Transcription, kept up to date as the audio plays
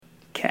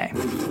Okay.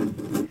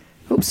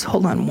 Oops,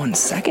 hold on 1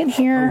 second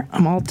here.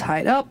 I'm all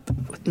tied up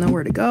with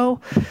nowhere to go.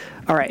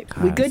 All right,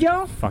 we good,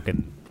 y'all?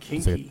 Fucking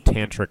it's a Kinky.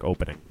 tantric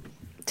opening.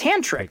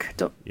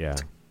 Tantric. Yeah.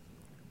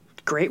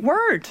 Great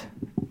word.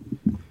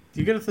 Do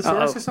you get a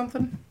thesaurus Uh-oh. or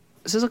something?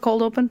 Is this a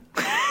cold open?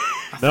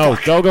 No,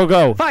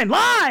 go. Fine,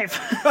 live!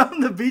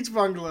 From the Beach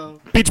Bungalow.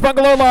 Beach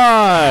Bungalow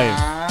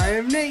Live!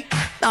 I'm Nate.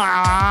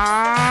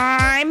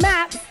 I'm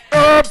Matt.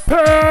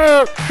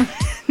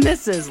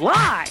 This is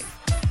live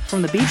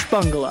from the Beach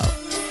Bungalow.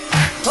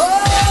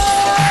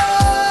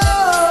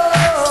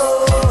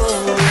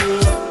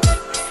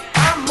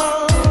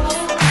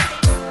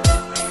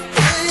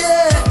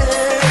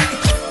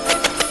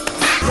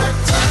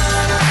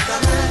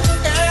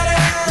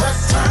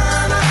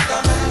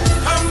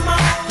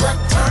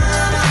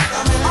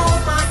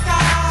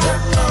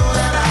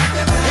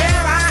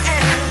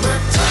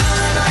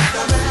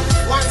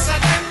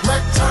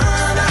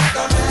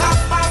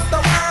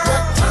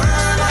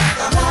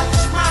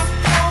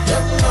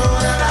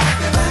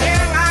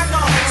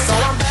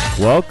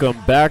 Welcome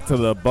back to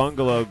the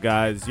Bungalow,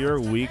 guys. Your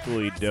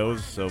weekly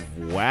dose of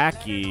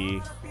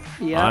wacky.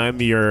 Yep.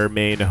 I'm your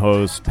main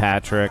host,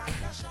 Patrick.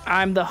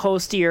 I'm the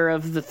hostier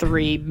of the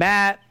three,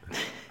 Matt.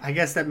 I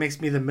guess that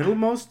makes me the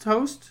middlemost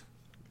host.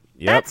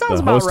 Yep, That sounds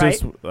the about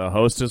hostess, right. The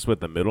hostess with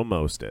the middle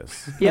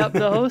mostest. Yep,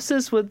 the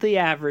hostess with the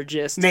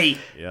averagest. Nate.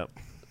 Yep.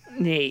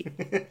 Nate.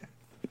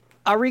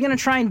 Are we going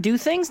to try and do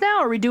things now?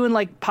 Are we doing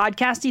like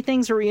podcasty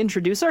things where we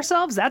introduce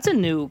ourselves? That's a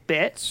new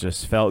bit. It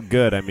just felt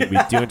good. I mean,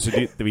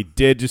 we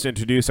did just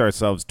introduce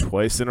ourselves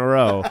twice in a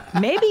row.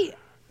 Maybe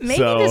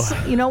So- this,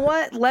 you know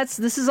what?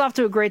 This is off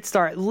to a great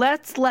start.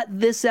 Let's let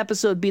this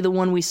episode be the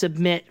one we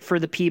submit for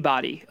the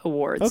Peabody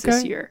Awards this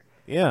Okay. year.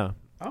 Yeah.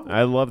 Oh.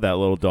 I love that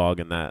little dog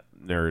and that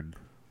nerd.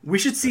 We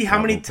should see how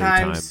many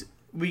Probably times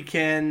we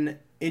can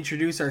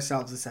introduce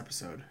ourselves this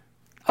episode.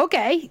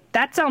 Okay,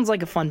 that sounds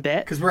like a fun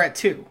bit. Because we're at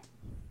 2.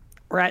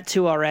 We're at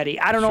 2 already.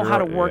 I don't know how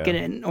to Sure, work yeah. it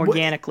in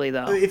organically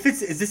though. Is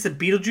this a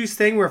Beetlejuice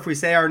thing where if we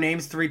say our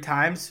names 3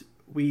 times,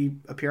 we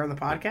appear on the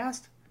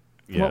podcast?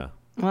 Yeah.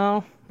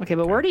 Well, okay,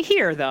 but we're already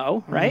here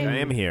though, right? I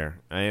am here.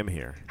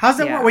 How's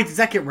that Yeah. work? Wait, does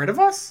that get rid of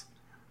us?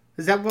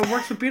 Is that what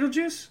works with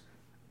Beetlejuice?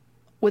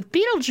 With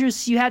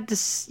Beetlejuice, you had to,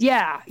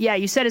 yeah,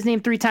 you said his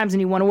name 3 times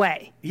and he went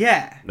away.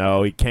 Yeah.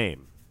 No, he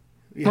came.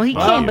 Well, he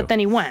Wow. came, but then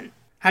he went.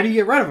 How do you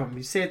get rid of him?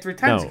 You say it 3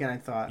 times No. again, I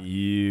thought.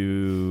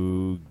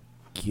 You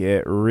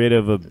get rid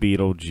of a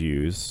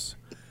Beetlejuice.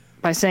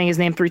 By saying his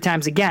name 3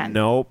 times again.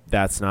 Nope,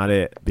 that's not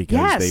it. Because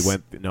Yes.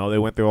 they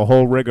went through a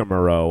whole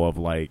rigmarole of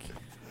like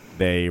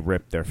they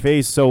ripped their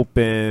face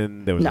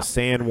open. There was No. a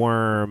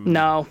sandworm.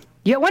 No.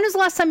 Yeah, when was the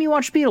last time you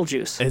watched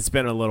Beetlejuice? It's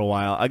been a little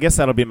while. I guess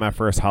that'll be my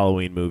first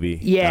Halloween movie.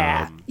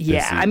 Yeah,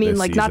 this I mean, this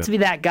like, not to season. be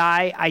that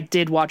guy. I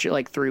did watch it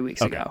like 3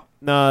 weeks ago.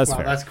 No, that's Wow,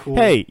 fair. that's cool.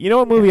 Hey, you know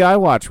what movie I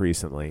watched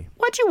recently?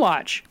 What'd you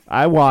watch?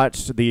 I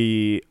watched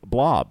The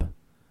Blob.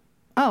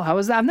 Oh, how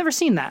was that? I've never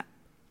seen that.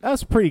 That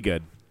was pretty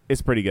good.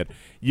 It's pretty good.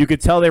 You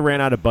could tell they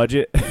ran out of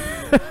budget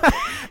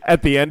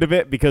at the end of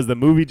it because the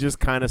movie just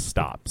kind of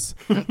stops.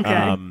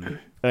 Okay.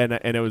 And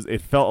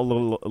it felt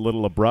a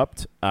little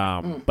abrupt.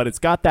 But it's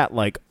got that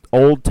like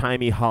old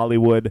timey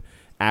Hollywood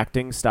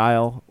acting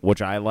style,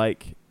 which I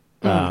like,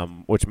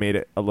 which made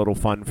it a little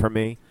fun for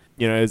me.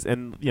 You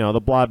know,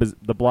 the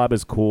blob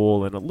is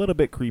cool and a little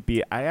bit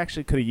creepy. I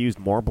actually could have used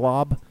more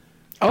blob.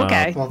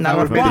 Okay. Well, Not that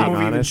would with have made the Blob.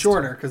 movie even honest.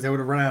 shorter because they would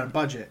have run out of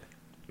budget.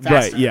 Right,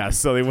 Faster. yeah.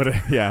 So they would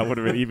have, it would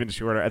have been even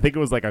shorter. I think it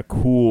was like a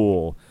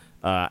cool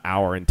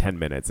hour and 10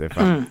 minutes, if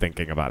I'm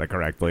thinking about it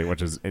correctly,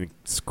 which is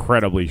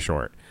incredibly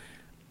short.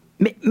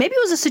 Maybe it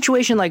was a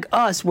situation like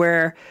us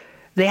where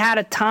they had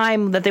a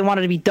time that they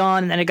wanted to be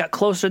done, and then it got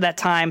closer to that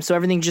time, so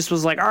everything just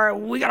was like, all right,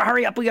 we gotta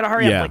hurry up,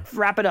 Yeah. like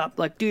wrap it up,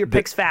 like do your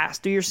picks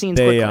fast, do your scenes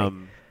They quickly.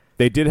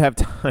 they did have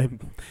time.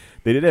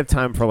 They did have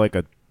time for like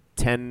a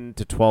 10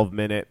 to 12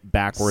 minute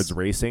backwards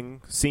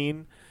racing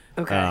scene,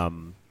 Okay.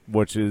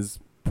 which is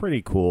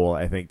pretty cool.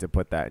 I think to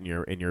put that in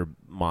your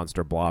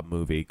monster blob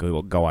movie, go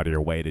out of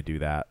your way to do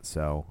that.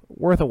 So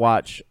worth a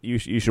watch. You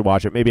should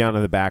watch it. Maybe on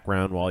in the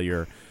background while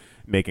you're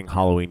making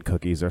Halloween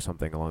cookies or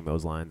something along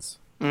those lines.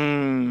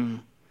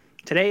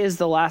 Today is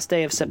the last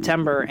day of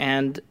September,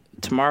 and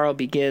tomorrow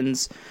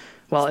begins.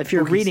 Well, if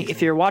you're Spooky reading, season.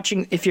 if you're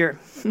watching, if you're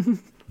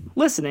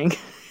listening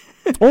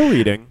Or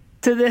reading.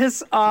 to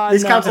this on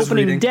This counts as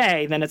opening reading.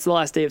 day, then it's the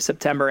last day of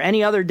September.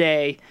 Any other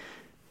day,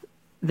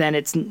 then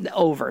it's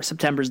over.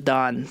 September's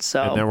done.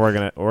 So And then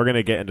we're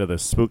gonna get into the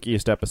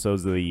spookiest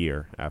episodes of the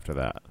year after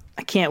that.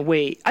 I can't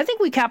wait. I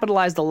think we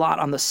capitalized a lot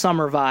on the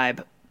summer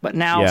vibe, but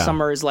now Yeah.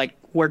 summer is like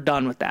we're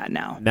done with that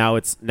now. Now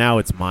it's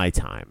my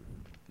time.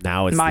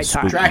 Now it's My the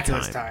time. spooky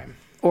Dracula's time.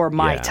 Or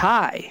Mai Yeah.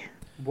 Tai.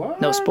 What?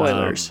 No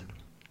spoilers.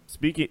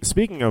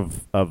 Speaking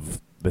of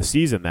the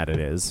season that it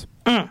is.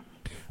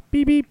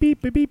 Beep beep beep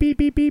beep beep beep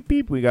beep beep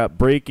beep. We got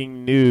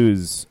breaking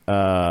news.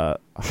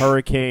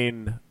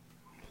 Hurricane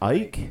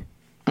Ike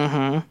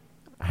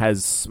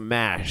has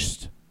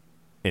smashed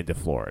into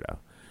Florida.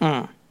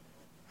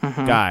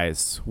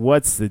 Guys,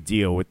 what's the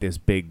deal with this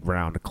big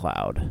round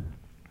cloud?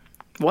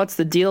 What's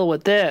the deal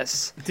with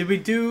this? Did we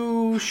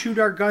do shoot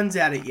our guns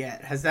at it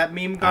yet? Has that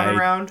meme gone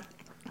around?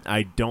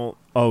 I don't.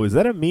 Oh, is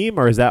that a meme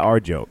or is that our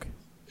joke?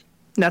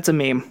 That's a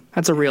meme.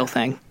 That's a real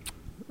thing.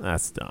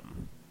 That's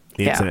dumb.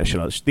 The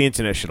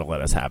internet should have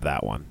let us have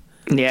that one.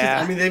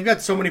 Yeah. I mean, they've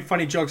got so many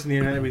funny jokes on the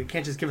internet. We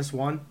can't just give us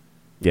one.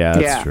 Yeah,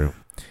 that's true.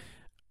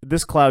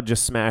 This cloud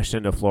just smashed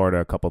into Florida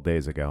a couple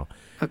days ago.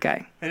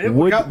 Okay. And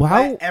it got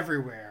wet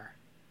everywhere.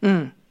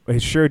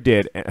 It sure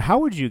did. How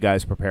would you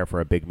guys prepare for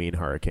a big mean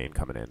hurricane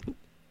coming in?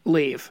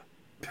 Leave.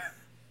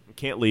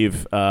 Can't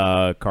leave.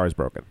 Car's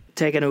broken.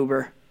 Take an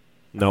Uber.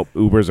 Nope.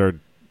 Ubers are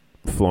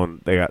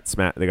flown. They got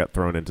They got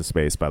thrown into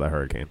space by the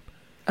hurricane.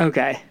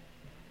 Okay.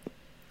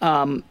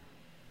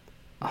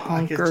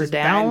 Hunker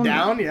down.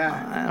 Down.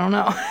 Yeah. I don't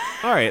know.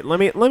 All right. Let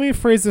me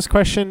phrase this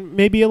question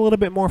maybe a little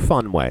bit more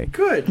fun way.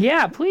 Good.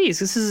 Yeah, please.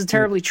 This is a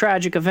terribly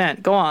tragic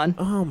event. Go on.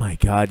 Oh my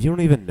God! You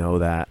don't even know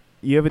that.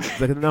 You haven't.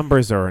 The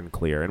numbers are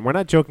unclear, and we're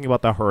not joking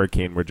about the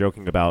hurricane. We're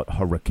joking about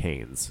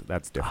hurricanes.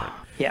 That's different.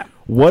 Yeah.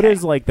 What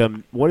is like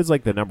the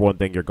number one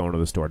thing you're going to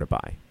the store to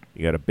buy?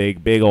 You got a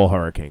big old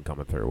hurricane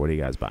coming through. What are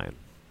you guys buying?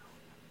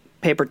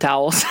 Paper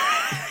towels.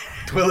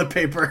 Toilet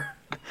paper.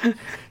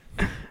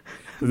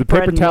 The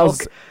paper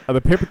towels are the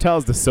paper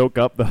towels to soak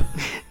up the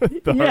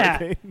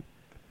hurricane.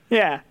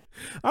 Yeah.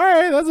 All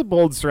right, that's a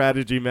bold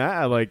strategy, Matt.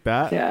 I like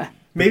that. Yeah.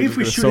 Maybe if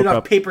we shoot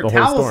enough paper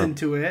towels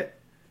into it,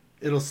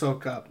 it'll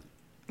soak up.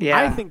 Yeah.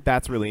 I think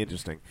that's really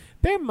interesting.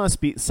 There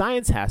must be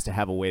science has to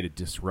have a way to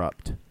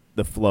disrupt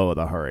the flow of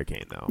the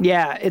hurricane, though.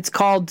 Yeah, it's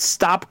called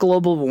Stop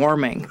Global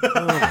Warming.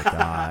 Oh my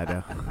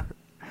God.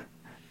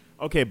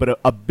 Okay, but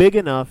a big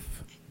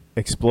enough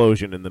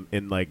explosion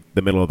in like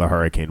the middle of the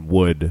hurricane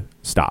would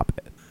stop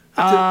it.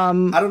 I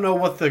don't know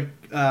what the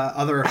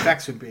other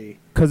effects would be.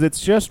 Because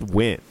it's just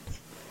wind,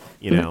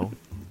 you know?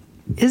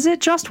 Is it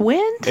just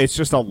wind? It's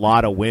just a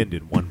lot of wind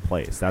in one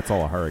place. That's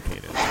all a hurricane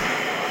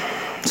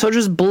is. So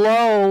just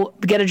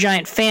get a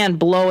giant fan,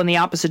 blow in the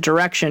opposite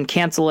direction,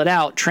 cancel it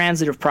out,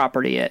 transitive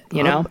property it,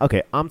 you know?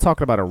 Okay, I'm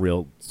talking about a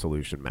real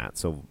solution, Matt.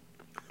 So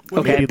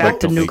Okay, back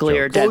to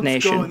nuclear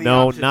detonation.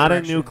 No, not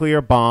a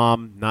nuclear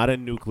bomb. Not a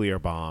nuclear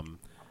bomb.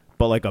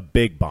 But like a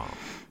big bomb.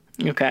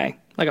 Okay,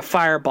 like a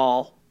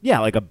fireball. Yeah,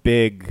 like a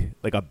big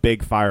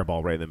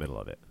fireball right in the middle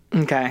of it.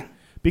 Okay.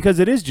 Because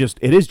it is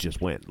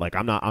just wind. Like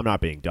I'm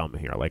not being dumb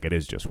here. Like it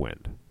is just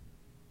wind.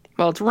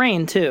 Well, it's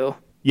rain too.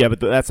 Yeah,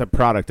 but that's a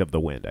product of the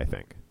wind, I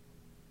think.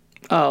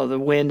 Oh, the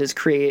wind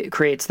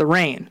creates the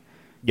rain.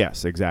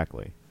 Yes,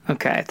 exactly.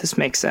 Okay, this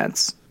makes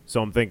sense.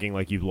 So I'm thinking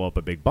like you blow up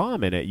a big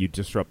bomb in it, you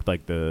disrupt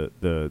like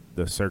the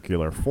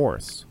circular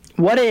force.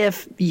 What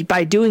if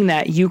by doing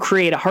that you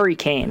create a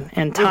hurricane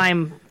and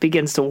time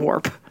begins to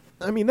warp?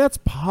 I mean, that's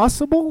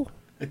possible.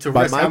 It's a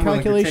By risk my I'm willing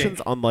to calculations,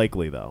 take.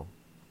 unlikely though.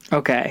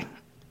 Okay.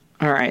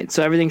 All right,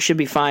 so everything should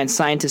be fine.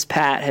 Scientist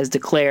Pat has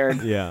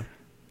declared Yeah.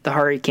 the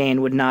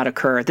hurricane would not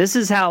occur. This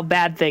is how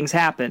bad things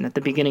happen at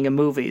the beginning of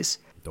movies.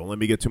 Don't let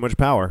me get too much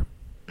power.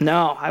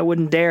 No, I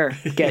wouldn't dare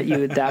get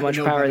you that much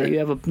know power better. that you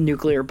have a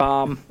nuclear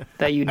bomb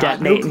that you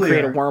detonate and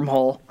create a nuclear.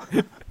 wormhole.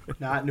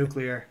 Not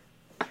nuclear.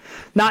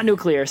 Not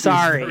nuclear, Very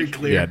sorry.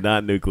 clear. Yeah,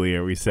 not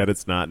nuclear. We said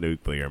it's not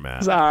nuclear,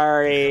 Matt.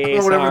 Sorry. I don't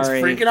know what everyone's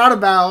Sorry. freaking out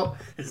about.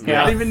 It's Yeah.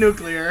 not even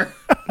nuclear.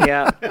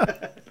 Yeah.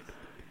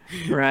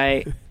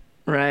 Right.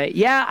 Right.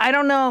 Yeah, I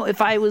don't know.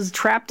 If I was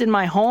trapped in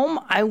my home,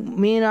 I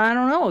mean, I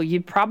don't know.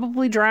 You'd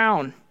probably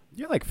drown.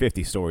 You're like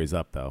 50 stories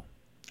up, though.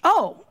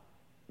 Oh,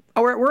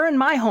 we're in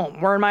my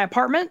home. We're in my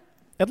apartment.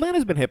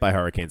 Atlanta's been hit by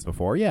hurricanes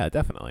before. Yeah,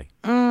 definitely.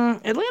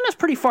 Atlanta's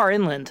pretty far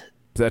inland.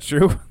 Is that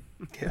true?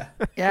 Yeah.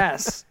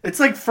 Yes.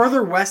 It's like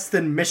further west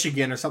than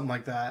Michigan or something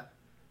like that.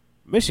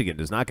 Michigan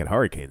does not get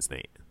hurricanes,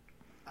 Nate.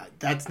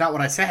 That's not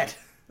what I said.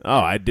 Oh,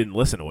 I didn't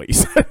listen to what you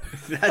said.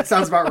 That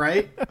sounds about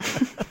right.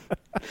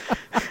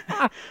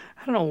 I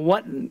don't know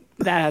what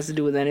that has to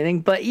do with anything,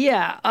 but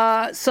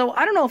yeah. So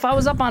I don't know if I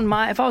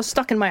was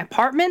stuck in my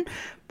apartment,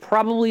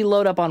 probably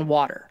load up on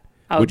water.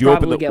 I would Would you open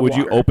probably the get Would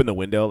you water. open the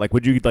window? Like,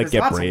 would you like There's get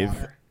lots of brave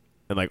water.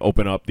 and like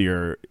open up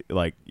your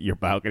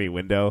balcony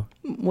window?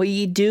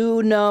 We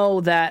do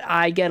know that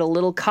I get a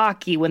little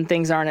cocky when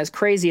things aren't as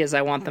crazy as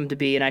I want them to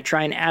be, and I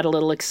try and add a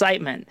little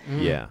excitement.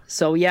 Yeah.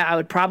 So yeah, I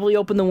would probably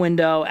open the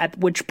window, at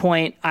which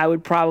point I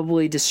would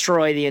probably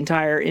destroy the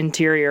entire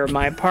interior of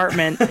my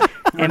apartment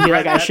and be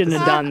like, I shouldn't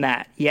have done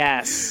that.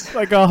 Yes.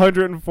 Like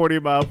 140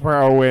 mile per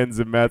hour winds,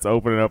 and Matt's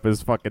opening up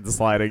his fucking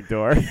sliding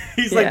door.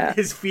 He's Yeah. like,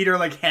 his feet are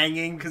like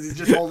hanging because he's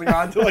just holding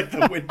on to like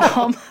the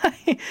window.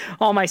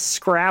 All my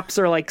scraps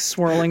are like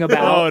swirling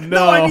about. Oh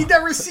No, I need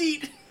that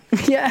receipt.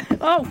 Yeah.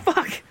 Oh,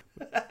 fuck.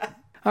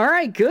 All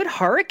right, good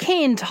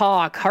hurricane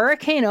talk.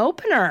 Hurricane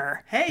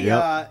opener. Hey,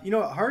 Yep. you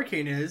know what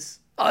hurricane is?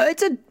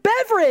 It's a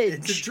beverage.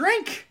 It's a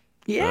drink.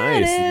 Yeah,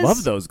 Nice. it is.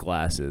 Love those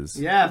glasses.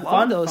 Yeah, Love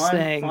fun, those fun,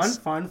 things.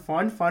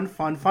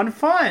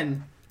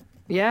 fun.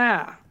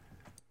 Yeah.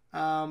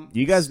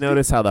 You guys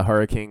notice how the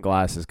hurricane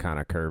glass is kind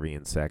of curvy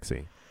and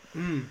sexy?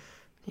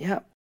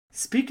 Yep.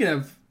 Speaking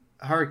of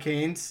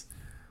hurricanes,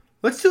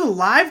 let's do a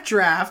live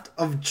draft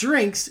of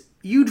drinks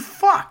you'd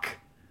fuck.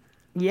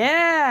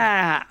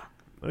 Yeah.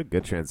 What a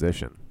good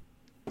transition.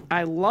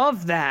 I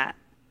love that.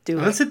 Do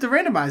Let's it. hit the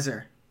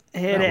randomizer.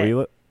 Hit Matt,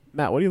 it.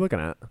 Matt, what are you looking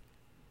at?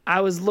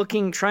 I was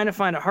trying to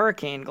find a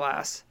hurricane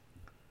glass.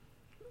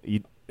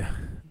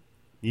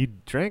 You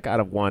drank out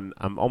of one,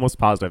 I'm almost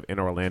positive, in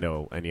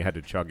Orlando, and you had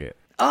to chug it.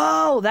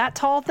 Oh, that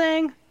tall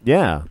thing?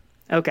 Yeah.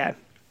 Okay.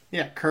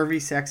 Yeah, curvy,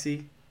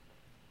 sexy.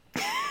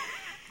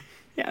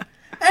 Yeah.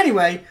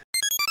 Anyway,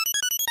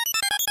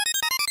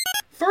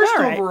 first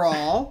All right.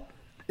 overall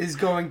is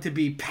going to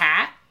be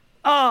Pat.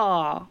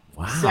 Oh,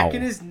 Wow.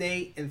 Second is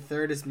Nate, and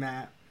third is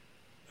Matt.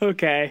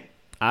 okay.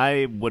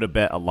 I would have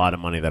bet a lot of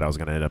money that I was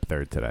going to end up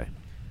third today.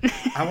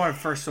 I want it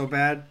first so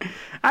bad.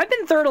 I've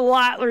been third a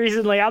lot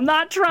recently. I'm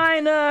not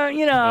trying to, I'm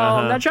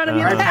not trying to be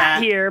a uh-huh.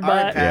 Pat here, All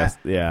right, but Pat. Yes,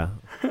 yeah.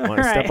 All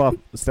right.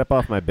 Step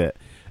off my bit.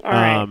 All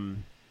right.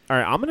 All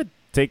right, I'm going to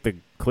take the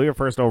clear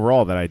first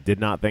overall that I did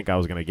not think I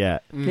was going to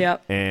get.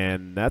 Yep.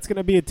 And that's going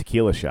to be a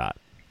tequila shot.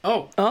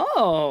 Oh,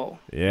 Oh,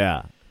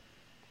 Yeah.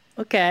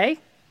 okay.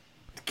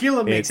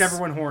 tequila makes It's-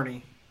 everyone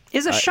horny.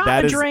 Is a shot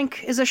that a is-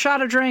 drink? Is a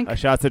shot a drink? A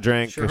shot's a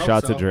drink. Sure A hope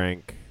shot's so. a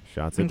drink.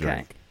 Shot's a Okay.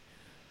 drink.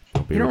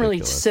 Don't be You don't really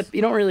ridiculous. sip.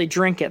 You don't really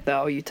drink it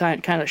though. You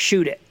kind of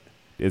shoot it.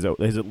 Is it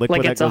liquid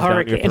Like that it's a goes down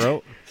your hurricane.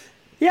 throat?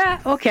 Yeah.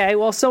 Okay.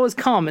 Well, so is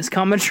cum. Is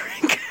cum a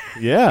drink?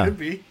 Yeah. Could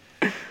be.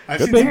 I've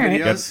Could seen be. some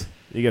Alright. videos.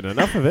 You get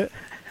enough of it.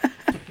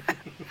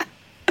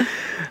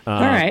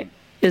 All right.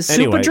 Is soup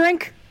anyway. a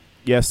drink?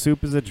 Yes,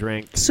 soup is a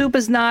drink. Soup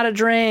is not a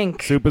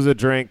drink. Soup is a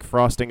drink.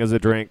 Frosting is a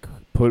drink.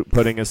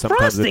 Pudding is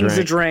sometimes Frosting's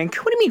a drink.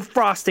 What do you mean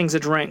frosting's a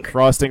drink?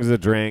 Frosting's a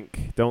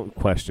drink. Don't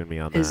question me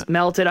on Is that.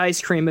 melted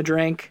ice cream a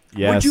drink?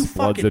 Yes, you fuck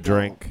blood's it, a though?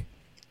 drink.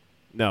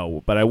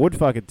 No, but I would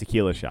fuck a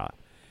tequila shot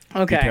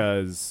Okay.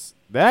 because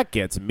that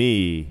gets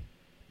me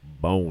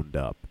boned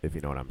up, if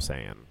you know what I'm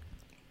saying.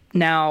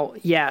 Now,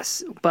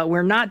 yes, but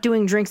we're not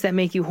doing drinks that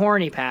make you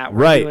horny, Pat. We're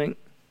Right. doing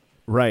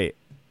Right.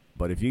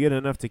 But if you get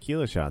enough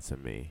tequila shots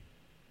in me,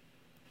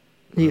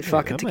 you'd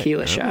fuck a I might-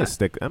 tequila I'm gonna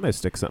shot.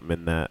 stick something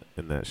in that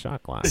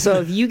shot glass.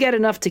 So if you get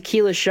enough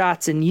tequila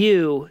shots in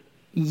you,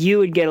 you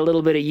would get a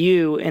little bit of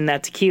you in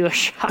that tequila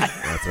shot.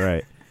 That's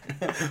right.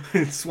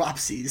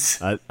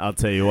 Swapsies. I'll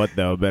tell you what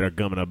though, better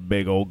come in a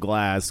big old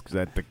glass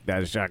because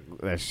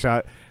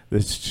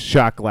this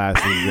shot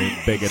glass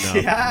ain't big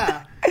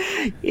enough.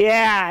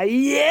 Yeah.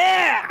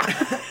 yeah.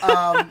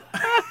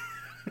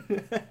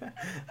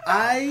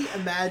 I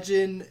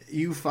imagine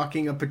you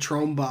fucking a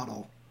Patron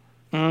bottle.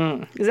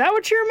 Is that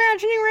what you're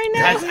imagining right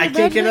now? I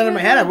can't get it out of my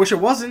head. I wish it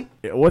wasn't.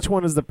 Which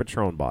one is the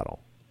Patron bottle?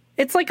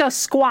 It's like a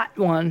squat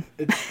one.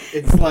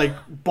 It's like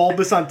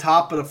bulbous on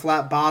top but a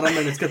flat bottom,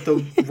 and it's got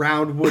the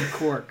round wood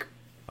cork.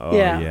 Oh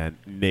Yeah.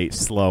 Nate,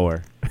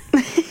 slower.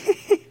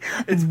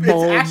 It's actually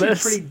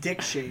Bulbous. pretty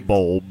dick shaped.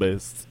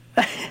 Bulbous.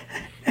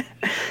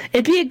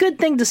 It'd be a good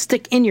thing to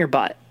stick in your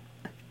butt.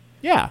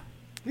 Yeah.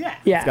 Yeah.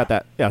 Yeah. It's got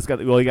that. Yeah, it's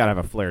got. Well, you gotta have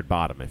a flared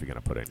bottom if you're gonna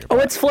put it in your. Oh,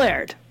 butt. it's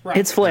flared. Right,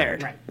 It's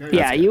flared. right.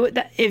 Yeah,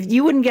 if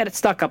you wouldn't get it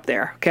stuck up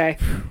there, okay?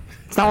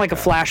 It's not like a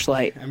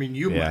flashlight. I mean,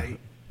 you Yeah. might.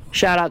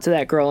 Shout out to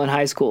that girl in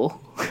high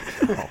school.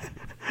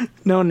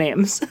 No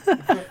names.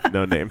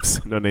 No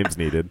names. No names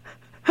needed.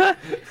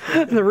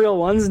 The real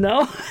ones,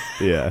 no.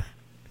 Yeah.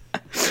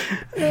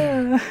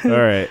 All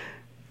right.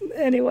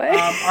 Anyway. All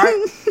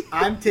right.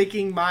 I'm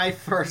taking my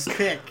first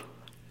pick.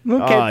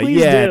 Okay, Oh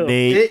please yeah, do.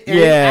 Nate. It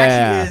yeah.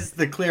 actually is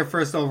the clear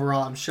first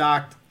overall. I'm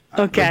shocked.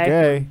 Okay.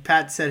 Okay.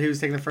 Pat said he was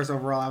taking the first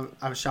overall.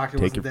 I was shocked it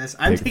Take wasn't your- this.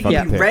 I'm take taking your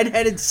fucking pick.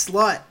 Redheaded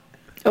Slut.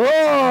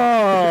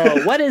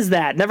 Oh, what is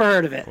that? Never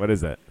heard of it. What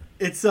is it?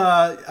 It's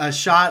a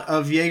shot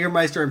of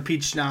Jägermeister and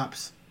peach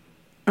schnapps.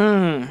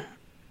 Man,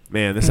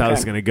 this is how Okay. this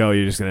is gonna go.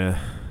 You're just gonna.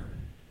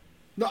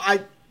 No,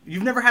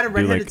 you've never had a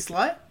redheaded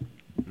slut?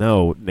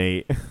 No,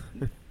 Nate.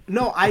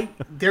 No,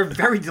 they're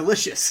very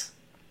delicious.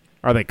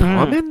 Are they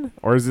common,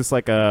 or is this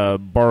like a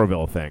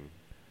Barville thing?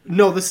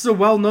 No, this is a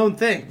well-known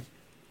thing.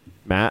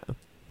 Matt.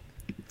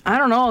 I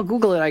don't know. I'll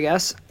Google it, I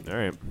guess. All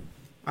right.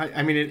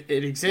 I mean,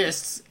 it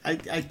exists. I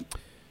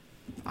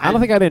don't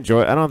think I'd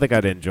enjoy. I don't think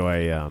I'd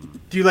enjoy.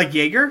 Do you like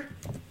Jaeger?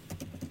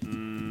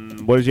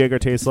 What does Jaeger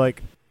taste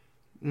like?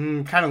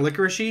 Kind of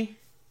licoricey.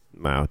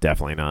 No,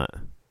 definitely not.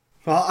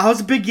 Well, I was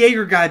a big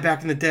Jaeger guy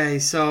back in the day,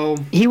 so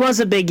He was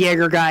a big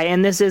Jaeger guy,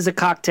 and this is a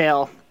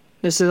cocktail.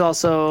 This is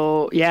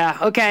also, yeah.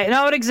 Okay,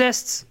 no, it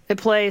exists. It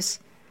plays.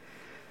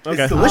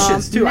 Okay. it's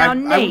delicious too. now, I would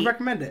Nate.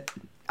 recommend it.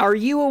 Are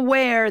you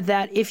aware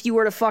that if you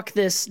were to fuck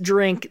this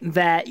drink,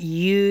 that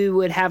you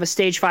would have a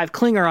stage 5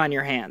 clinger on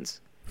your hands?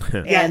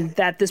 Yeah. And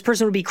that this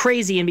person would be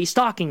crazy and be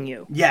stalking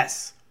you?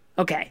 Yes.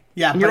 Okay.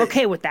 Yeah, And you're but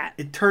okay with that?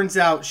 It turns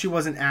out she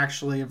wasn't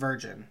actually a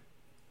virgin.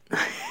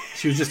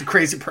 She was just a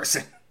crazy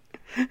person,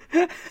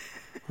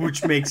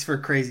 which makes for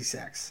crazy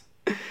sex.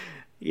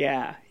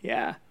 Yeah,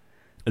 yeah.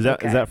 Is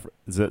that Okay.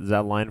 is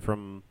that line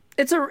from?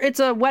 It's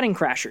a Wedding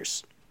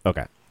Crashers.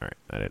 Okay. All right.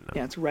 I didn't know.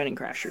 Yeah, it's Wedding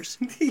Crashers.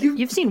 You,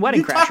 You've seen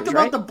Wedding you talked Crashers, about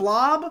right? the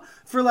Blob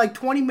for like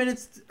 20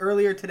 minutes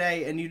earlier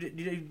today, and you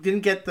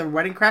didn't get the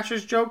Wedding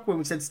Crashers joke when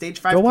we said stage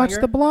 5 Go watch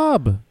clinger? the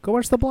Blob. Go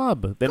watch the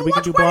Blob. Then Go we can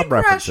watch do Wedding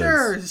Blob references.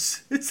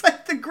 Crashers. It's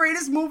like the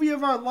greatest movie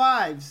of our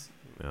lives.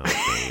 Oh,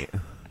 Nate.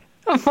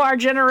 of our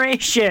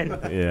generation.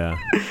 Yeah,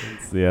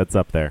 it's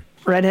up there.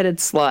 Redheaded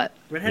slut.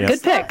 Redheaded Good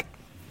slut. pick.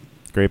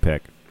 Great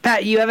pick.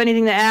 Pat, you have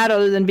anything to add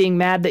other than being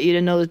mad that you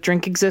didn't know the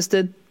drink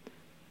existed?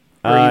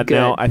 Or are you good?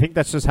 No, I think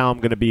that's just how I'm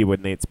going to be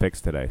with Nate's picks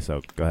today.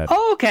 So go ahead.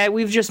 Oh, okay.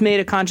 We've just made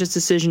a conscious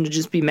decision to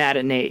just be mad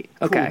at Nate.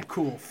 Okay.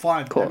 Cool.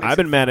 Fun. Cool. That makes I've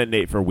been mad at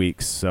Nate for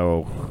weeks,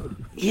 so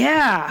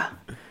Yeah.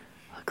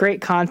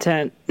 Great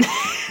content.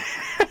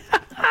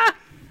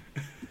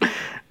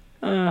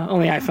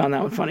 Only I found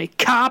that one funny.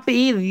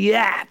 Copy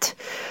that.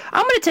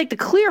 I'm going to take the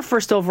clear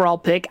first overall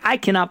pick. I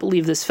cannot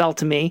believe this fell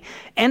to me.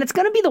 And it's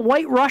going to be the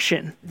White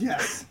Russian.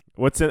 Yes.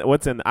 what's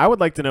in? I would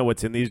like to know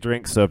what's in these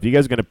drinks. So if you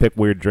guys are going to pick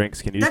weird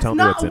drinks, can you just That's tell me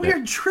not what's a in weird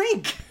it?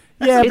 drink.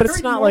 Yeah, That's a but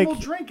it's very not normal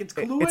like drink. It's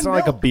Kahlua it's and not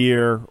like a milk.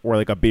 beer or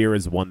like a beer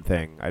is one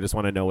thing. I just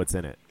want to know what's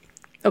in it.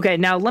 Okay,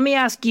 now let me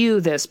ask you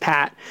this,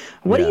 Pat.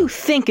 What do Yeah. you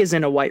think is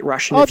in a White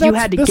Russian if you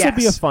had to this guess? would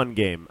be a fun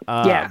game.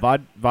 Yeah.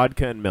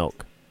 Vodka and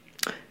milk.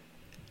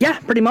 Yeah,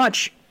 pretty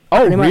much.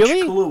 Oh, Pretty much.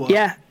 really? Kahlua.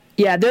 Yeah.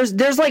 Yeah, there's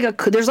like a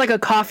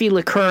coffee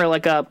liqueur,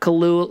 like a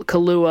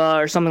Kahlua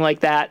or something like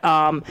that.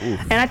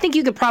 And I think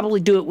you could probably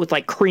do it with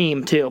like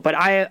cream too. But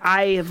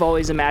I have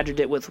always imagined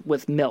it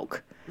with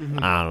milk.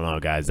 I don't know,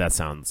 guys. That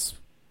sounds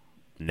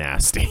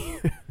nasty.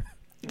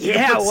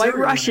 Yeah, put White cereal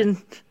in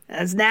Russian.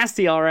 That's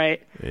nasty, all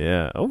right.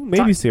 Yeah. Oh,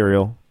 maybe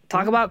cereal.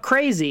 Talk about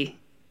crazy.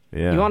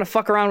 Yeah. You want to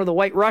fuck around with a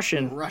White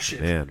Russian?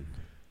 Russian. Man.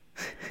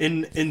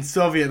 In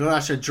Soviet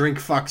Russia, drink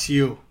fucks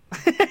you.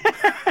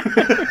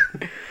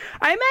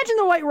 I imagine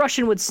the White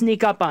Russian would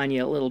sneak up on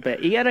you a little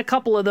bit. You get a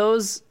couple of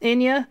those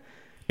in you.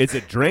 It's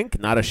a drink,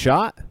 not a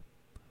shot.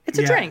 It's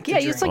a Yeah, drink. it's a Yeah,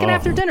 drink. it's like an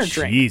after dinner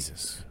drink.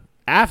 Jesus.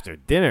 After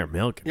dinner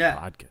milk and Yeah.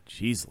 vodka.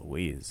 Jeez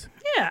Louise.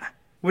 Yeah.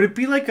 Would it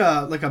be like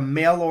a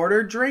mail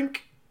order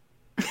drink?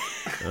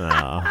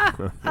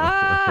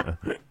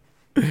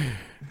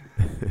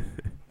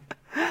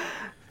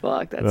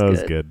 Fuck, that's That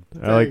was good.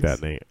 good. I like Thanks.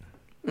 that, Nate.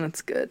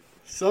 That's good.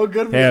 So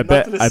good. We Hey, have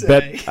nothing to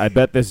say. I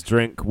bet this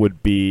drink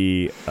would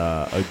be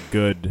a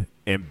good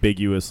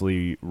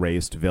ambiguously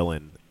raced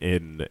villain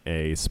in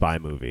a spy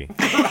movie.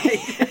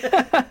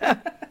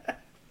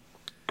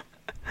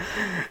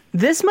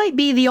 This might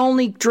be the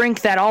only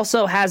drink that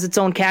also has its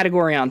own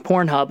category on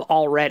Pornhub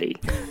already.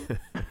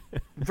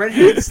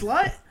 Redheaded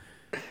slut.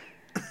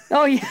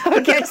 Oh yeah,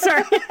 okay,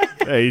 sorry.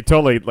 Hey, you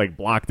totally like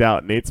blocked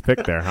out Nate's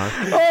pick there, huh?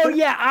 Oh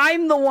yeah,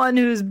 I'm the one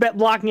who's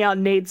blocking out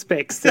Nate's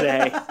picks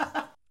today.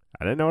 I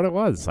didn't know what it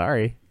was.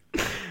 Sorry.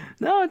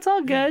 No, it's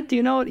all good. Do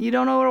you know? You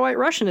don't know what a White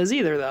Russian is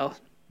either, though.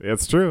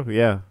 It's true,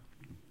 yeah.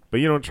 But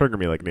you don't trigger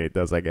me like Nate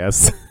does, I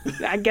guess.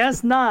 I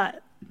guess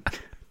not.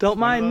 Don't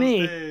mind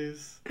me.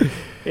 Days.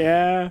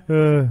 Yeah.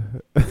 All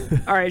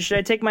right, should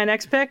I take my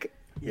next pick?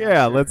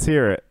 Yeah, let's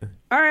hear it.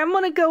 All right, I'm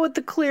gonna go with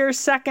the clear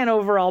second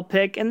overall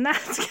pick, and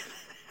that's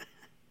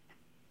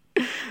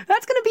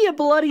gonna be a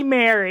Bloody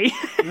Mary.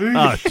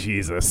 Oh,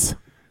 Jesus.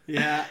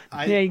 Yeah,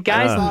 Yeah, you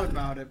guys- thought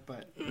about it,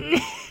 but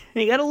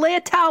You gotta lay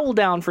a towel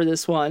down for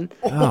this one.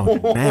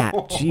 Oh,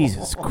 Matt.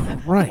 Jesus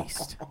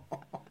Christ.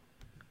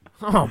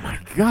 Oh, my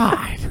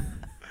God.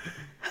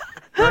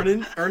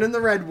 earning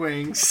the Red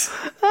Wings.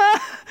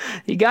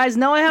 You guys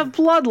know I have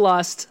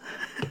bloodlust.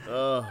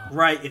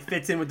 Right, it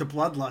fits in with the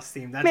bloodlust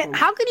theme. That's Man, what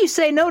how could you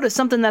say no to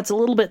something that's a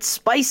little bit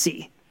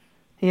spicy?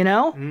 You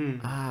know?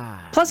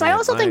 Plus, I man,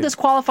 also think my- this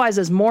qualifies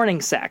as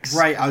morning sex.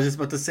 Right, I was just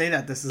about to say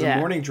that. This is Yeah. a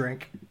morning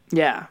drink.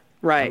 Yeah,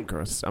 right.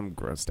 I'm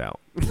grossed out.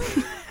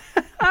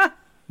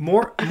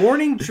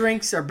 Morning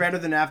drinks are better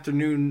than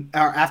afternoon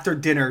or after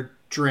dinner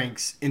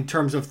drinks in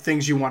terms of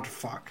things you want to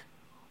fuck.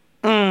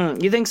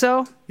 You think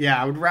so?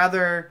 Yeah, I'd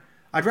rather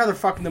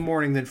fuck in the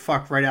morning than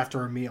fuck right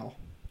after a meal.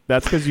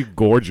 That's because you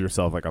gorge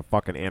yourself like a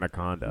fucking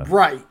anaconda.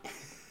 Right.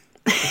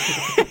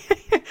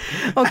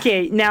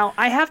 Okay, now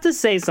I have to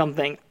say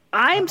something.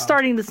 I'm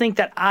starting to think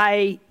that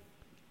I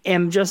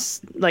am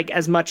just like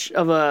as much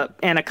of a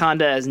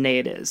anaconda as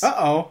Nate is.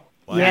 Uh-oh.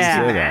 Why did you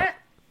Yeah. say that?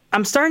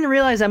 I'm starting to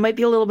realize I might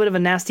be a little bit of a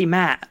nasty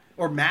Matt.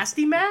 Or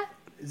Masty Matt?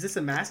 Is this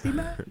a Masty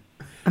Matt?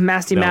 A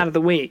nasty No. Matt of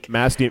the week.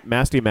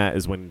 Masty Matt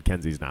is when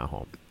Kenzie's not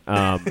home.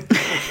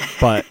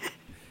 But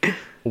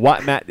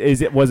what Matt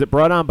is it? Was it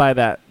brought on by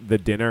the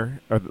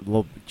dinner or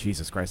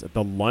Jesus Christ,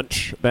 the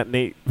lunch that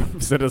Nate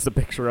sent us a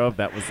picture of?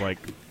 That was like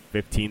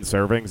 15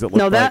 servings. It looked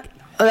No, that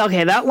like.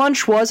 okay. That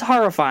lunch was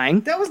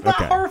horrifying. That was not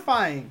Okay.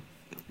 horrifying.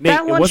 Nate,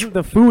 that it lunch- wasn't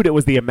the food; it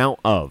was the amount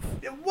of.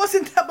 It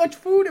wasn't that much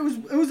food. It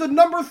was a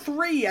number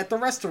 3 at the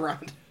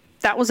restaurant.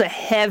 That was a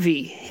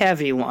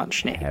heavy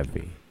lunch, Nate.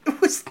 Heavy. It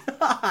was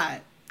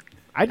not.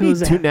 I'd It need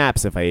was 2 a-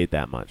 naps if I ate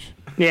that much.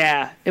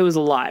 Yeah, it was a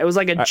lot. It was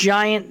like a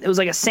giant. It was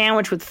like a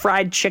sandwich with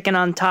fried chicken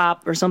on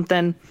top or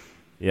something.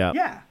 Yeah.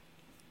 Yeah.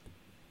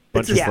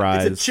 Bunch It's of a,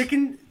 fries. It's a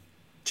chicken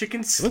I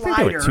think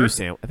slider. there were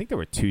 2 I think there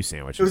were 2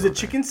 sandwiches. It was a on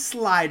there. chicken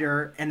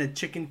slider and a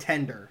chicken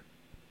tender.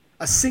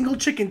 A single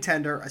chicken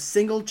tender, a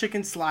single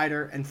chicken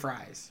slider, and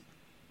fries.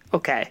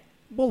 Okay.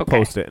 We'll Okay.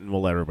 post it and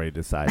we'll let everybody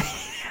decide.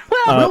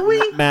 Well, Will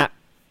we?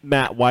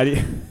 Matt, why do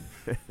you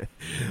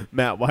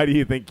Matt, why do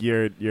you think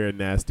you're a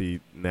nasty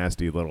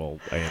little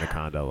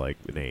anaconda like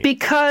Nate?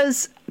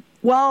 because,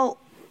 well,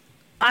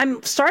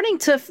 I'm starting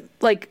to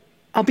like,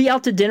 I'll be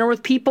out to dinner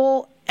with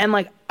people and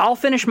like I'll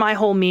finish my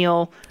whole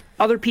meal.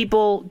 Other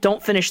people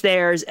don't finish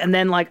theirs, and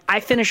then like I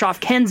finish off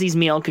Kenzie's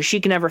meal because she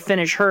can never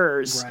finish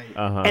hers.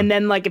 Right. And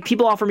then like if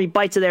people offer me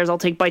bites of theirs, I'll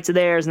take bites of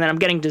theirs, and then I'm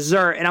getting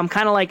dessert, and I'm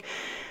kind of like,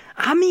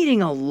 I'm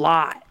eating a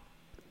lot.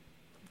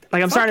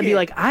 Like I'm starting to be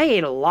like, I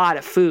ate a lot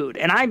of food,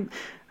 and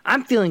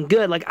I'm feeling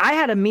good. Like I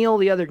had a meal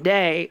the other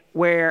day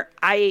where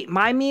I ate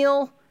my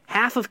meal,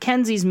 half of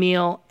Kenzie's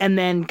meal, and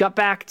then got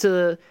back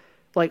to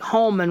like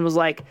home and was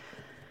like,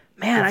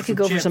 man, I could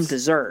go for some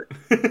dessert.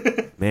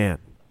 Man.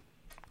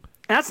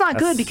 And that's not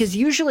good because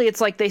usually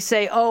it's like they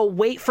say, oh,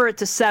 wait for it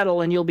to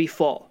settle and you'll be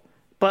full.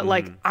 But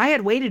like I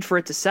had waited for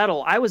it to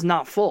settle. I was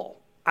not full.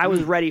 I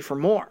was ready for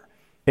more.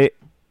 You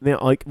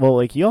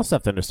also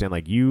have to understand,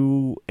 like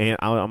you and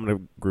I'm gonna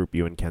group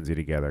you and Kenzie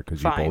together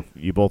because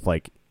you both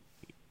like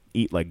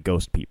eat like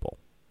ghost people.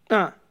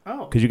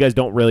 Because you guys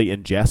don't really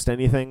ingest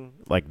anything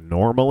like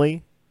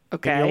normally in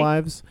your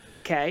lives.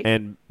 Okay.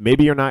 And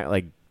maybe you're not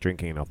like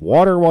drinking enough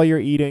water while you're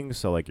eating,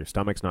 so like your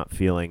stomach's not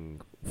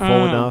feeling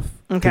full enough.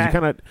 Okay. You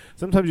kind of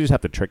sometimes you just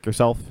have to trick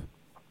yourself,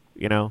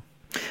 you know.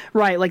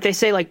 Right, like they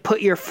say, like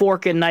put your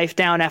fork and knife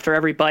down after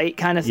every bite,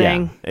 kind of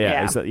thing.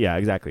 Yeah,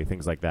 exactly,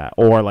 things like that.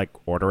 Or like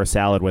order a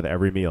salad with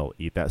every meal.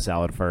 Eat that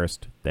salad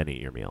first, then eat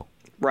your meal.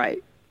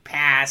 Right.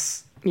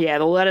 Pass. Yeah,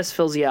 the lettuce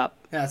fills you up.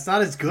 Yeah, it's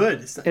not as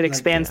good. It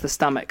expands the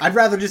stomach. I'd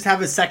rather just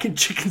have a second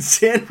chicken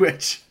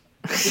sandwich.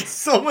 It's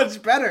so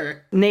much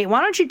better. Nate,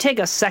 why don't you take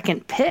a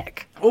second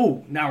pick?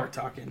 Oh, now we're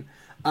talking.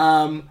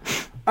 All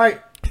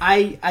right,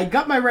 I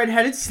got my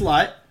redheaded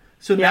slut,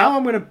 so now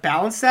I'm going to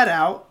balance that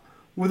out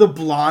with a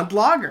blonde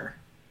lager.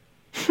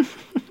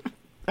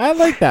 I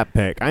like that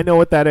pick. I know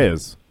what that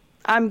is.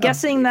 I'm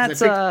guessing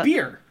that's a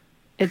beer.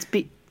 It's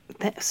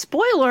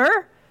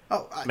spoiler.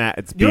 Oh, Matt,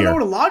 it's you beer. don't know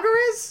what a lager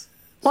is?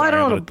 Well, Sorry,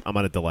 I don't know. I'm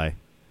on a delay.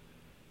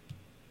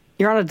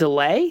 You're on a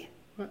delay?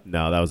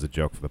 No, that was a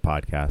joke for the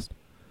podcast.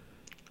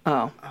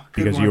 Oh.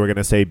 Because you were going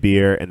to say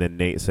beer, and then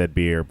Nate said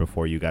beer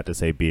before you got to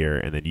say beer,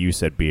 and then you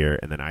said beer,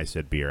 and then I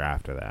said beer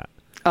after that.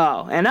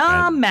 Oh, and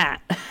I'm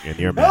Matt. And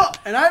you're Matt.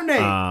 Oh, and I'm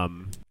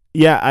Nate.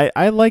 Yeah,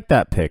 I like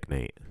that pick,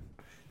 Nate.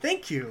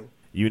 Thank you.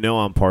 You know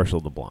I'm partial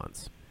to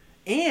blondes.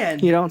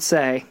 And You don't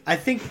say. I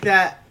think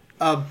that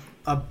a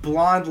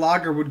blonde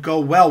lager would go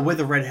well with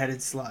a redheaded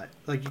slut.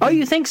 Like,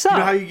 You think so? You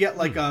know how you get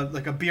like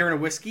a beer and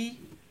a whiskey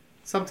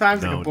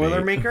sometimes, like a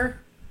Boilermaker?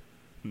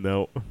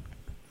 No.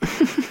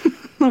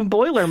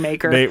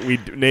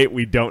 Boilermaker. Nate,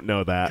 we don't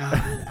know that.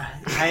 God,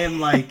 I am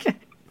like,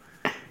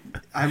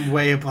 I'm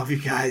way above you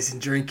guys in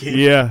drinking.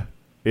 Yeah.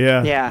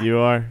 Yeah. You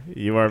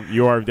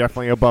are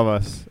definitely above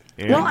us.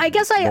 Well, I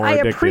guess I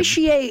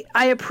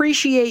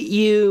appreciate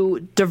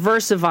you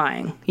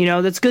diversifying. You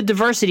know, that's good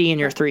diversity in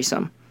your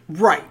threesome.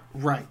 Right.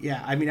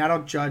 Yeah. I mean, I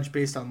don't judge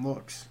based on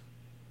looks.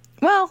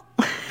 Well,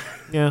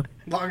 Yeah.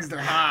 As long as they're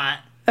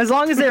hot. as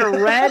long as they're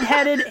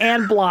redheaded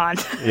and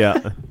blonde.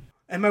 Yeah.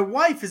 And my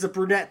wife is a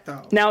brunette,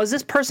 though. Now, is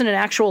this person an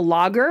actual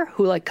logger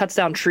who like cuts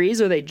down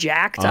trees, or are they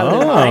jacked out of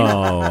their mind?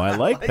 Oh, I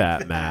like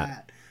that,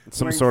 Matt.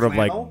 Some Wearing sort of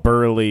flannel? like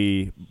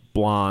burly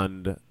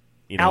blonde,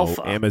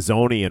 Alpha.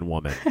 Amazonian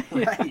woman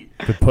Right.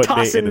 to put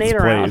Tossing Nate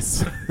in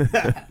his Nate around.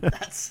 place.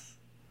 That's...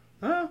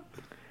 I'm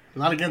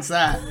not against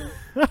that.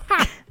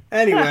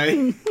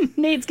 Anyway.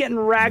 Nate's getting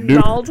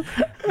ragdolled,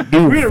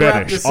 New We're gonna wrap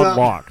fetish this up.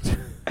 unlocked.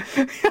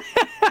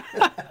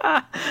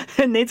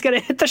 and Nate's gonna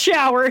hit the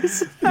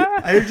showers.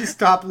 I heard you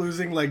stop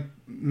losing, like,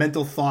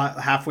 mental thought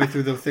halfway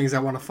through the things I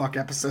want to fuck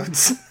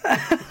episodes.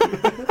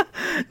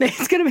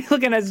 Nate's gonna be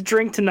looking at his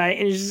drink tonight,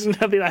 and he's just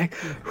gonna be like,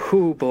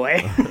 "Ooh,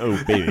 boy."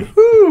 Oh, baby.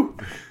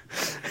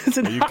 Is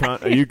it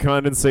Are you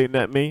condensating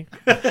at me?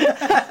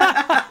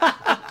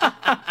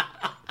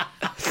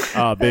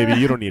 Oh, baby,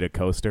 you don't need a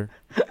coaster.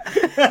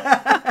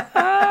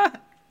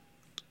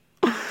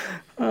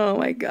 Oh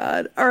my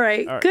god! All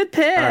right, good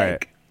pick.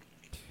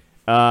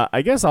 All right.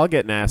 I guess I'll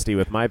get nasty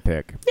with my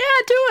pick. Yeah,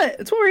 do it.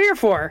 That's what we're here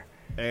for.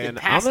 And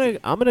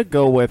I'm gonna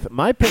go with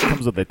my pick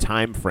comes with a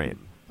time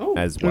frame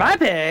as well. My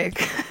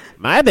pick.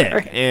 My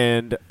pick.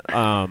 And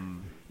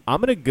I'm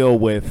gonna go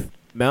with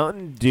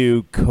Mountain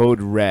Dew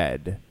Code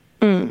Red,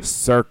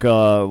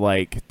 circa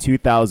like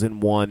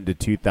 2001 to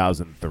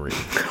 2003.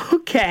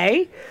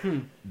 Okay.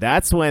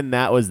 That's when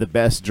that was the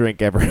best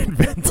drink ever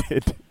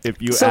invented.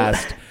 If you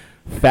asked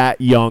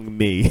fat young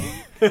me.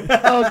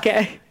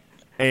 Okay.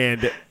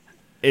 And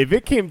if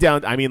it came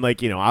down, I mean,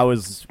 like, I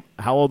was,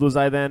 how old was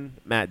I then?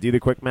 Matt, do the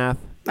quick math.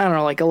 I don't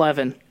know, like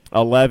 11.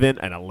 11,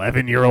 an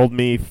 11-year-old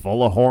me,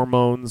 full of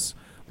hormones,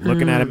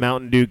 looking at a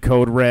Mountain Dew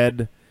Code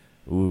Red.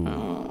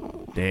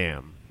 Ooh,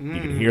 damn. You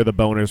can hear the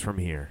boners from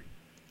here.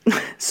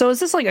 So is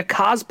this like a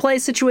cosplay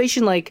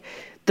situation? Like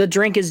the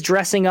drink is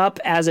dressing up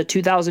as a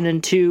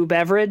 2002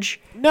 beverage?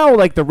 No,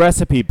 like the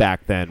recipe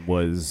back then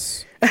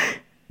was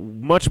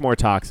much more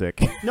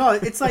toxic. No,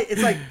 it's like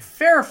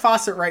Farrah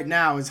Fawcett right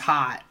now is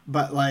hot,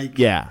 but like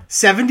Yeah.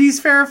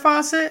 70s Farrah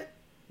Fawcett?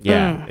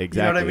 Yeah, exactly.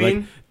 You know what I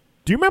mean? Like,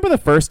 do you remember the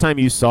first time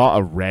you saw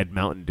a red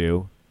Mountain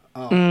Dew?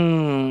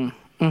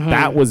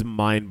 That was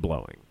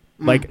mind-blowing.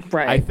 Like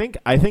Right.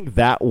 I think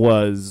that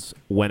was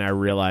when I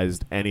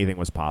realized anything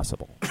was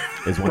possible.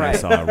 Is when I Right.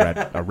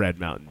 saw a red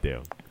Mountain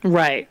Dew.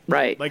 Right.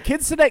 Like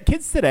kids today,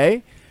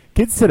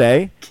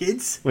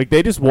 Kids? like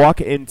they just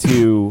walk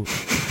into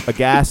a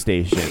gas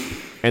station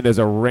and there's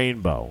a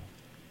rainbow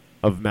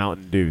of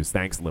Mountain Dews.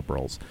 Thanks,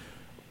 liberals.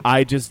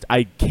 I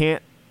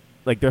can't,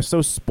 like, they're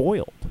so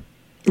spoiled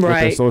with their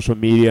Right. social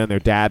media and their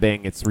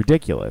dabbing. It's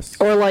ridiculous.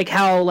 Or like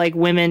how like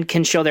women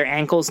can show their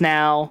ankles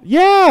now.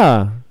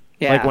 Yeah.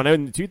 Yeah. Like when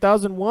in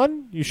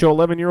 2001, you show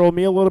 11-year-old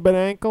me a little bit of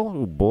ankle.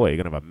 Oh boy, you're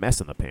gonna have a mess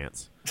in the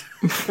pants.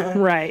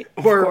 Right.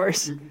 Or of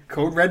course.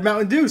 Code Red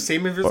Mountain Dew,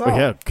 same as result. Oh,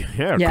 yeah,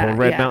 Yeah, Cold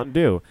Red yeah. Mountain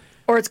Dew.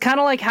 Or it's kind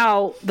of like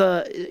how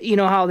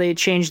how they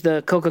changed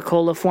the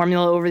Coca-Cola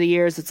formula over the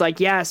years. It's like,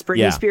 yes, Britney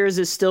Yeah. Spears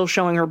is still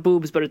showing her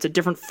boobs, but it's a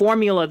different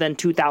formula than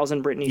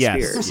 2000 Britney Yes,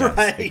 Spears. yes,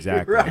 Right,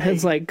 exactly. right.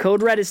 It's like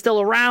Code Red is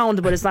still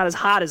around, but it's not as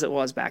hot as it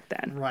was back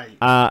then. Right.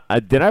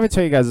 Did I ever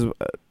tell you guys?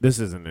 This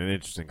isn't an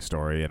interesting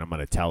story, and I'm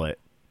gonna tell it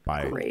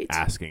by Great.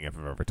 asking if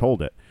I've ever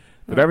told it.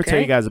 Did I ever tell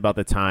Okay. you guys about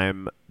the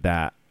time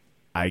that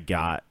I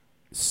got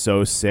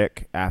so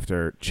sick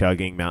after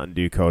chugging Mountain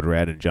Dew Code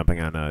Red and jumping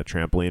on a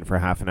trampoline for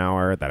half an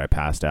hour that I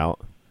passed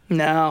out?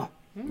 No.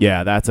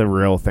 Yeah, that's a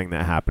real thing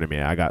that happened to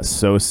me. I got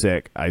so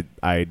sick.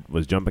 I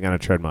was jumping on a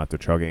treadmill after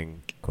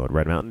chugging Code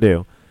Red Mountain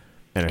Dew.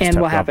 I And stepped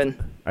what off- happened?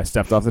 I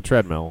stepped off the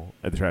trampoline,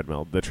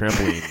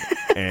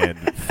 and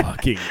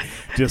fucking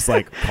just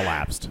like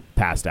collapsed,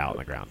 passed out on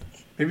the ground.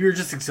 Maybe you're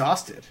just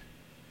exhausted.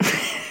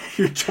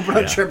 You're jumping on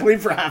a Yeah. trampoline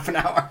for half an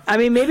hour. I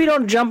mean, maybe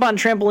don't jump on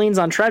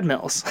trampolines on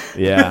treadmills.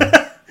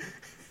 Yeah,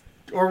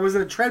 Or was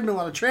it a treadmill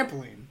on a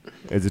trampoline?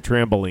 it's a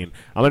trampoline.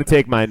 I'm gonna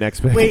take my next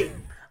pick. Wait,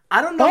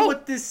 I don't know Oh.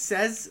 what this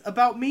says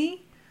about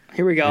me,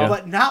 Here we go. Yeah.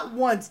 but not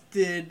once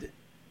did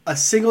a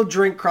single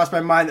drink cross my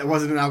mind that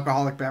wasn't an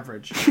alcoholic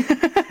beverage.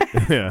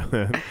 Yeah,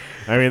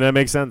 I mean that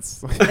makes sense.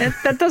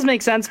 That does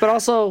make sense, but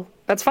also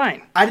that's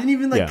fine. I didn't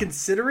even Yeah.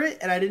 consider it,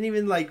 and I didn't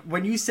even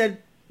when you said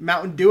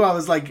Mountain Dew, I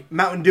was like,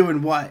 Mountain Dew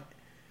and what?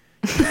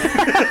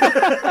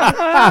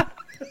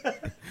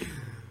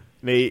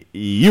 Nate,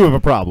 you have a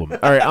problem.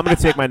 All right, I'm going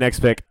to take my next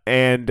pick,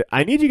 and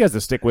I need you guys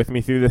to stick with me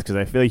through this because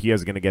I feel like you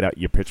guys are going to get out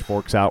your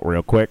pitchforks out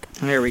real quick.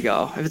 Here we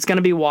go. If it's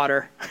gonna be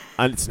water,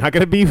 And it's not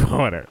going to be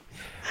water.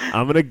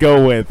 I'm going to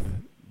go with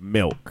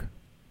milk.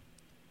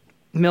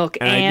 milk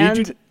And and, I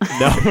need you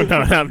no,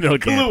 not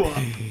milk. and-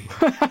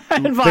 Kahlua.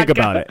 and Think vodka.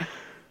 about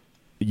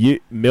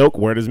it. Milk.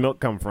 Where does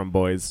milk come from,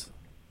 boys?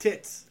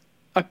 Tits.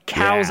 A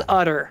cow's Yeah.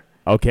 udder.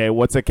 Okay,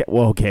 what's a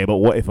well? Okay, but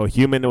what if a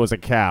human was a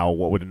cow?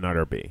 What would an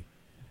udder be?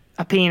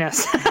 A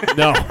penis.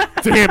 No,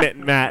 damn it,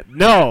 Matt.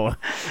 No.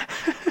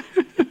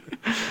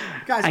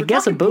 Guys, I we're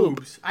guess a talking boob.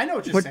 boobs. I know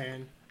what you're What-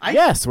 saying.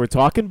 Yes, we're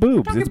talking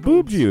boobs. talking It's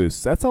boob boobs.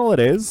 juice. That's all it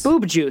is.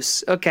 Boob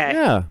juice. Okay.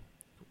 Yeah.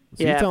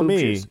 So Yeah, you tell boob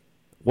me, juice.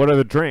 what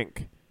other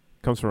drink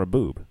comes from a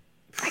boob?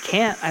 I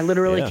can't. I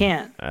literally Yeah.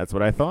 can't. That's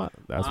what I thought.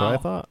 That's what I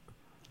Wow. thought.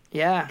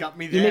 Yeah. Got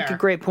me You make a there.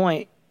 great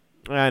point.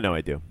 I know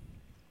I do.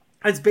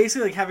 It's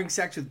basically like having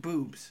sex with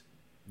boobs.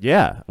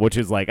 Yeah, which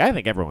is like I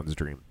think everyone's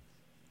dream.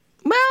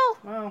 Well,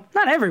 Well,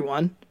 not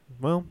everyone.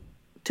 Well,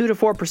 2 to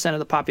 4% of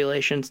the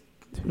population's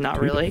not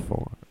 2 really. to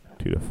 4.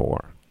 2 to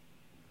 4.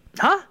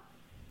 Huh?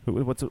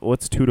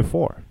 What's 2 to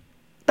 4?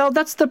 Though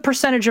that's the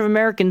percentage of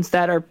Americans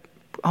that are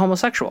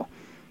homosexual.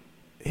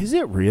 Is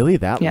it really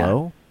that Yeah.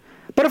 low?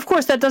 But of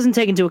course, that doesn't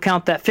take into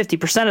account that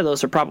 50% of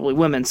those are probably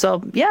women.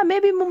 So yeah,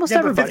 maybe almost yeah,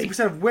 but everybody.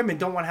 50% of women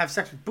don't want to have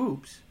sex with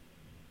boobs.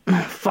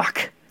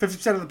 Fuck.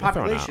 50% of the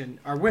population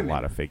are A women.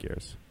 lot of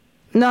figures.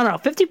 No.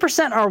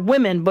 50% are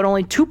women, but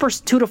only 2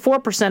 to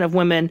 4% of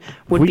women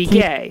would We be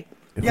keep- gay.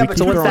 If Yeah, we but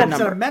keep what's that throwing- 24%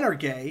 number? of men are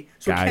gay,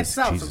 so it Guys, cancels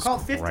out. Jesus So call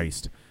it 50.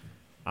 Christ.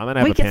 I'm going to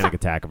have Wait, a it's panic not-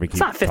 attack if we it's keep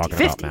not talking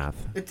 50-50. about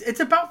math. It's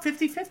about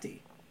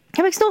 50-50.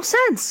 That makes no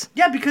sense.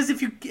 Yeah, because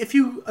if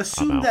you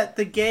assume out. that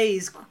the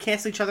gays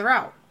cancel each other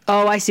out.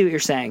 Oh, I see what you're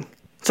saying.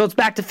 So it's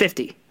back to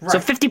 50. So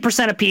Right.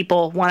 50% of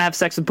people want to have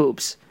sex with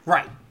boobs.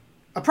 Right.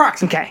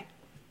 Approximately. Okay.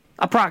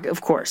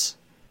 Of course.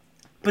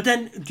 But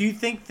then, do you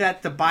think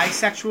that the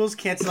bisexuals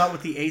cancel out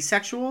with the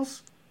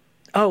asexuals?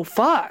 Oh,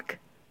 fuck.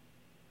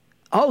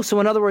 Oh, so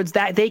in other words,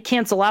 that they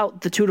cancel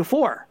out the 2 to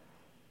 4.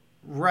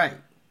 Right.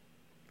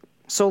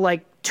 So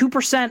like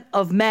 2%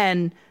 of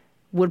men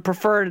would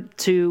prefer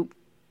to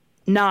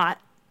not,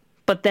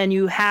 but then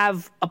you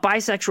have a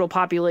bisexual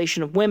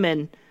population of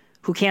women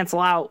who cancel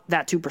out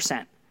that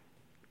 2%.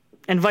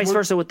 And vice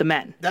versa with the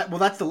men.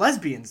 That's the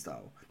lesbians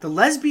though. The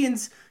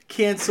lesbians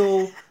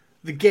cancel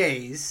the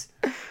gays,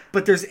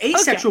 but there's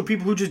asexual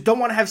people who just don't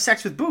want to have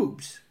sex with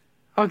boobs.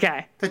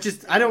 Okay.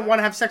 I don't want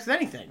to have sex with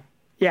anything.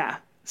 Yeah.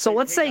 So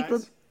let's say,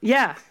 guys.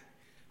 yeah.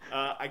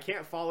 I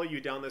can't follow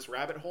you down this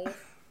rabbit hole.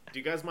 Do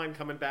you guys mind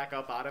coming back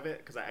up out of it?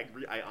 Because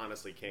I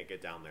honestly can't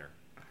get down there.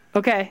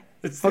 Okay.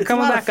 It's, We're it's a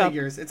coming lot back of up.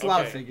 figures. It's a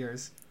lot of Okay.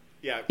 figures.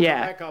 Yeah, come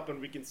Yeah. back up and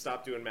we can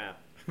stop doing math.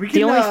 We can,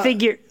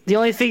 The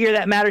only figure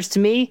that matters to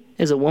me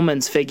is a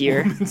woman's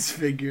figure. woman's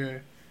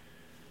figure.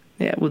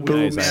 Yeah, with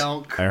Nice. boobs.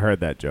 Milk. I heard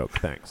that joke.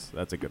 Thanks.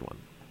 That's a good one.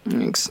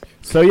 Thanks.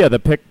 So yeah, the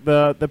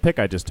pick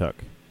I just took.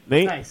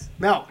 Nate, Nice.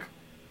 Milk.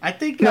 I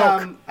think Milk.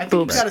 I think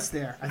Boobs. you got us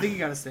there. I think you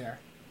got us there.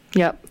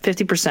 Yep,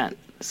 50%.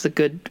 It's a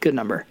good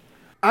number.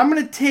 I'm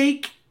gonna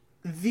take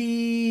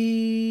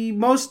the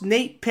most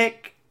Nate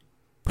pick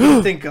you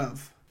can think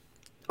of.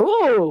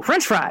 Ooh,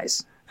 French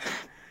fries.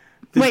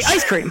 Wait,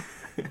 ice cream.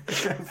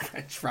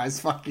 French fries,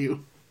 fuck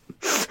you.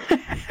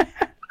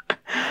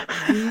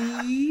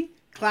 The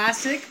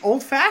classic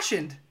old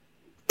fashioned.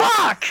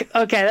 Fuck.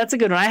 Okay, that's a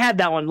good one. I had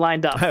that one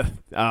lined up.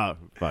 Oh,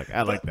 fuck.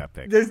 I like that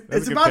pick. It's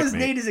That's a good about pick, as mate.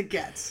 Nate as it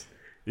gets.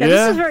 Yeah,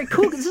 this is very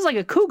cool. This is like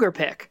a cougar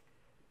pick.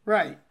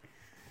 Right.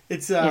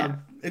 It's Yeah.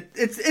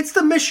 it's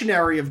the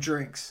missionary of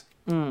drinks.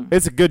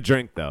 It's a good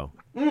drink, though.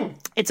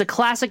 It's a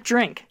classic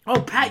drink.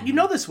 Oh, Pat, you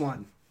know this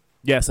one.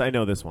 Yes, I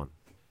know this one.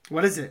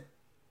 What is it?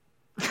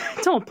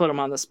 Don't put him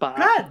on the spot.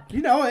 God,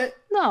 you know it.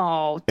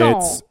 No, don't.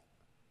 It's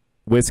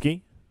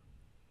whiskey.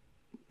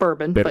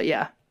 Bourbon, Bitter- but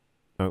yeah.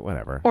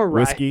 Whatever. Or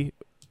rye. Whiskey.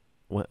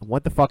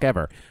 What the fuck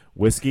ever.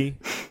 Whiskey,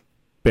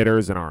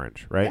 bitters, and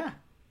orange, right? Yeah.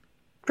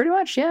 Pretty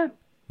much, yeah.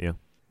 Yeah.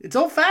 It's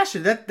old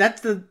fashioned.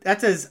 That's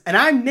as and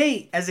I'm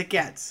Nate as it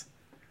gets.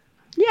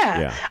 Yeah.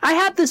 Yeah. I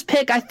had this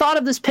pick. I thought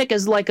of this pick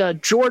as like a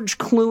George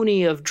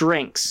Clooney of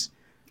drinks.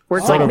 Where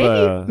it's Sort like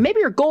of maybe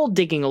you're gold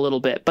digging a little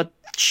bit, but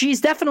she's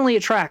definitely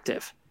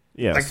attractive.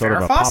 Yeah, Like sort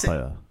of Farrah a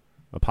Fawcett.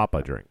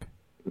 papa drink.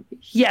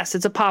 Yes,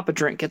 it's a papa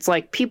drink. It's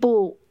like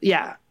people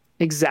yeah,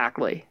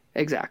 exactly.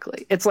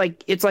 It's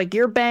like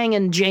you're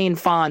banging Jane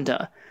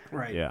Fonda,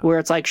 Right. Yeah. where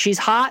it's like she's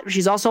hot,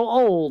 she's also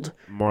old,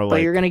 More but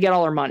like you're gonna get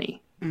all her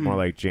money. more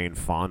like Jane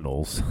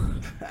Fondles.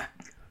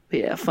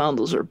 Yeah,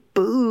 Fondas are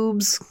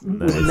boobs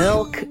with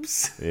milk,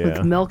 Yeah.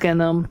 with milk in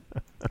them.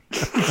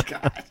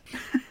 God.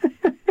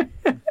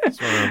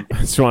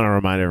 Just want to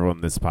remind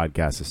everyone this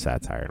podcast is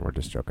satire and we're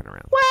just joking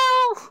around.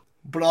 Well,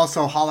 But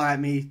also holler at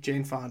me,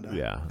 Jane Fonda.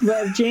 Yeah.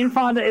 if Jane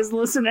Fonda is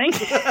listening.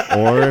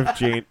 Or if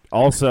Jane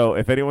also,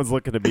 if anyone's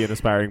looking to be an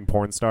aspiring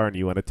porn star and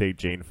you want to take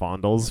Jane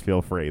Fondles,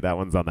 feel free. That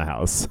one's on the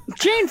house.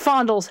 Jane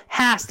Fondles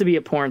has to be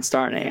a porn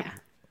star name.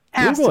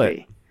 Has Google to it.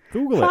 be.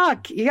 Google it.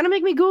 Fuck, you gonna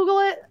make me Google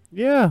it?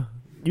 Yeah.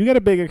 You got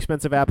a big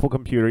expensive Apple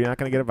computer, you're not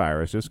gonna get a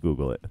virus, just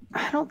Google it.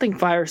 I don't think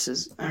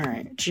viruses. All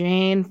right,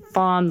 Jane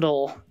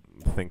Fondle.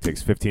 The thing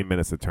takes 15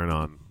 minutes to turn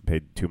on.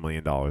 Paid $2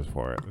 million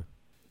for it.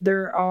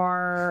 There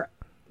are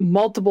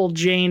multiple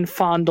Jane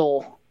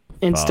Fondle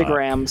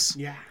Instagrams.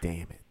 Yeah.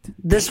 Damn it.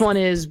 This one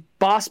is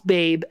Boss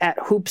Babe at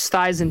Hoops,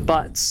 Thighs, and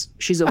Butts.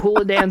 She's a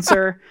hula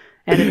dancer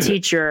and a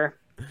teacher,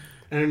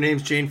 And her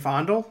name's Jane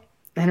Fondle.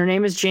 and her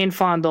name is Jane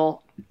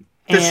Fondle.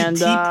 Does And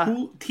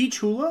she teach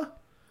hula?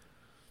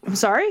 I'm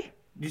sorry,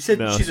 You said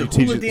No, she's she a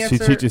hula teaches, dancer.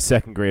 she teaches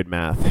second grade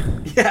math.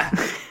 Yeah.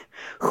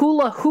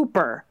 hula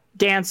hooper,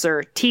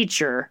 dancer,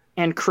 teacher,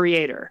 and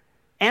creator,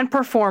 and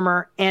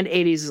performer, and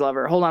 80s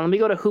lover. Hold on, let me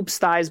go to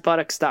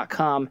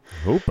hoopsthighsbuttocks.com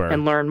Hooper.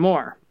 and learn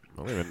more. I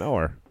don't even know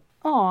her.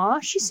 Aw,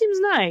 she seems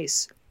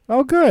nice.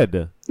 Oh,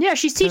 good. Yeah,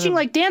 she's teaching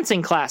like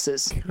dancing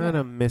classes. Kind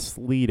of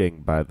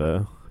misleading by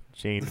the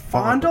Jane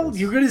Fondle? Fondles.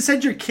 You're going to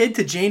send your kid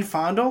to Jane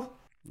Fondle?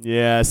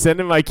 Yeah,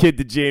 sending my kid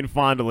to Jane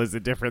Fondle is a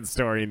different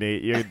story,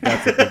 Nate.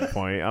 That's a good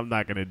point. I'm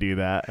not going to do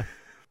that.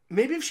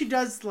 Maybe if she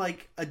does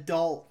like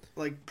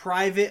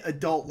private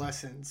adult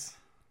lessons.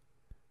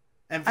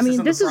 I Emphasis mean,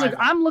 on this the is private.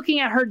 I'm looking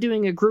at her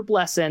doing a group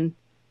lesson.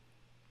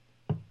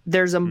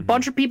 There's a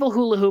bunch of people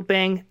hula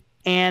hooping,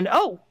 and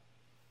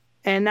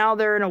now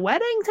they're in a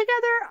wedding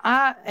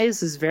together.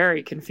 This is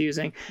very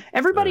confusing.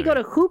 Everybody go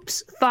to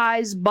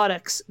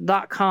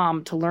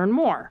hoopsthighsbuttocks.com to learn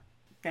more.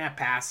 Yeah,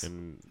 pass.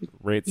 And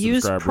rate,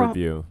 Use subscribe,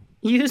 review.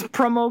 Use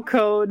promo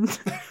code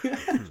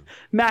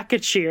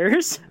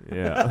Macacheers.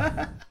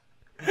 Yeah.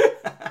 All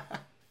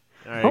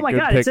right, Oh my good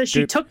God! It pick, says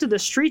she good- took to the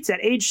streets at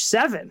age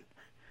 7,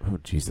 Oh,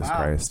 Jesus Wow.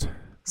 Christ.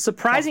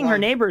 surprising Tough her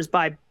life. neighbors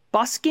by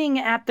busking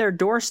at their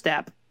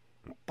doorstep.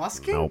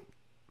 Busking? Nope.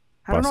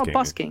 I don't know what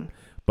Busking. busking.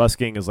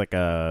 Busking is like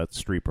a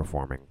street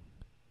performing.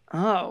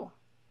 Oh,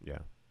 Yeah.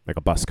 Like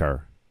a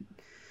busker.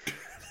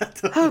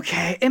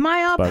 okay. Am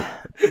I up? But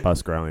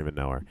busker, I don't even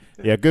know her.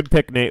 Yeah, good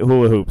pick, Nate.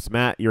 Hula hoops.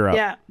 Matt, you're up.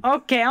 Yeah.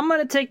 Okay, I'm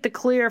gonna take the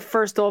clear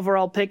first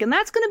overall pick, and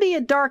that's gonna be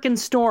a dark and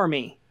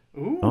stormy.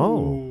 Ooh.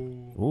 Oh.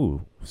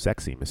 Ooh,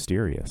 sexy,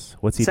 mysterious.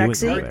 What's he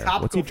Sexy? doing Very over there?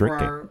 What's he topical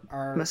drinking? for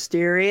our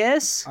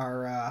Mysterious.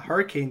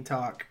 hurricane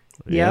talk.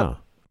 Yeah.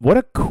 What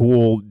a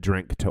cool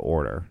drink to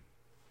order,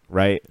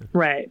 right?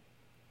 Right.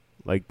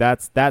 Like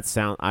that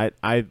sound.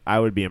 I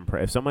would be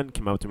impressed if someone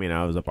came up to me and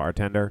I was a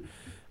bartender.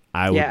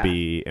 I would Yeah.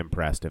 be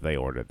impressed if they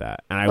ordered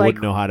that, and I Like-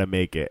 wouldn't know how to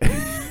make it.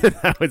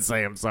 I would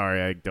say, "I'm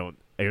sorry, I don't."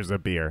 Here's a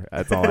beer.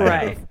 That's all I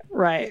Right. have.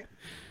 Right.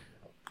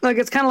 Like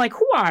it's kind of like,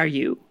 who are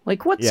you?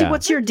 Like, what's Yeah.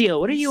 what's your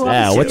deal? What are you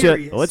Yeah, up what's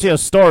to? your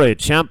story,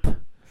 champ?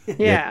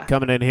 Yeah. You're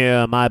coming in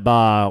here, my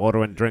bar,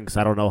 ordering drinks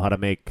I don't know how to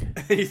make.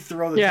 You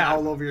throw the Yeah.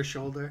 towel over your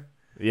shoulder.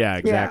 Yeah,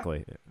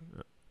 exactly.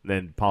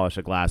 Then polish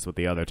a glass with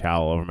the other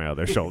towel over my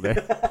other shoulder.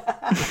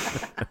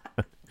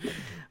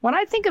 When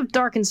I think of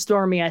dark and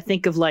stormy, I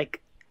think of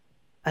like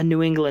a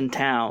New England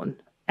town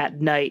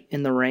at night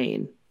in the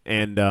rain.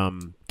 And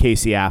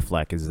Casey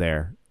Affleck is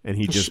there, and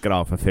he just got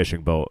off a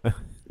fishing boat.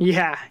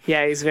 Yeah.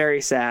 Yeah. He's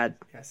very sad.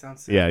 Yeah, Yeah,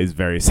 sounds sad. Yeah, he's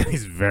very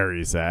he's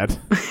very sad.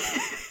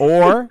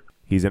 Or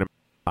he's in a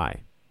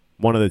pie.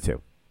 One of the two.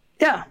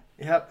 Yeah.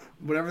 Yep.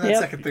 Whatever that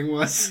second thing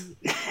was.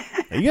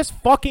 Are you guys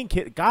fucking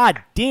kidding?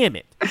 God damn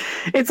it.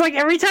 It's like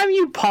every time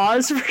you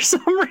pause for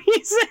some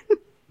reason.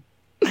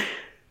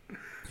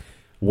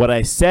 What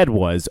I said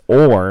was,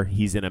 or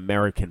he's in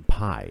American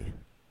Pie,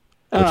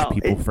 which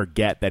people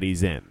forget that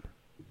he's in.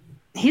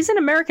 He's in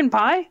American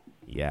Pie?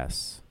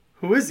 Yes.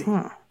 Who is he?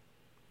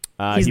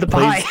 He's the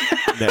pie.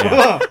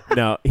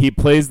 No, he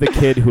plays the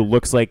kid who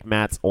looks like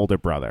Matt's older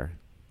brother.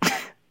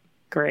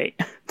 Great.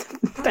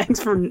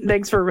 Thanks for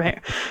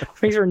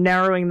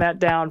narrowing that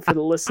down for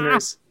the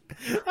listeners.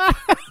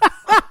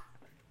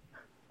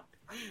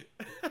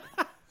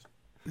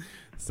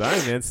 Sorry,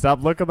 man.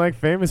 Stop looking like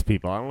famous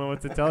people. I don't know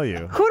what to tell you.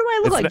 Who do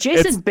I look like?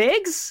 Jason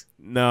Biggs?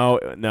 No,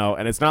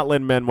 and it's not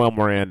Lin-Manuel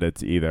Miranda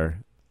either.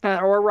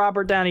 Or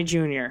Robert Downey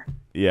Jr.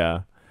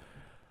 Yeah.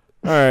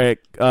 All right.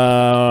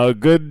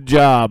 Good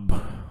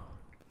job.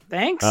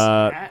 Thanks.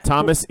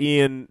 Thomas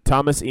Ian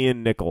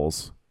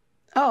Nichols.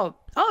 Oh,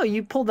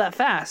 you pulled that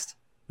fast.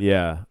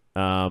 Yeah.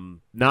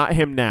 Not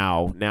him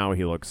now. Now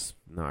he looks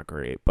not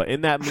great. But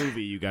in that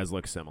movie, you guys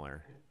look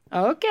similar.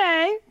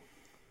 Okay.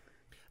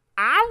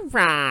 All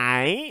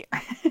right.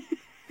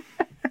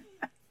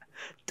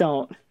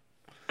 Don't.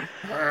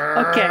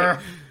 Okay.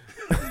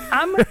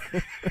 I'm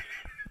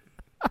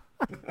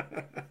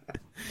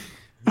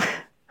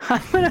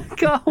gonna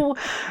go. All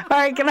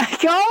right, can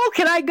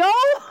I go?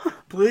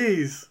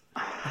 Please.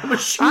 I'm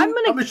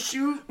gonna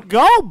shoot.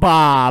 Go,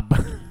 Bob.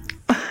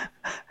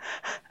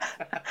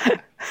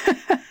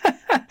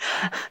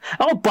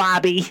 Oh,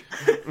 Bobby.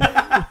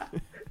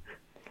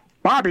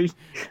 Bobby.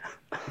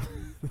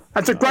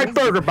 That's a great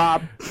burger,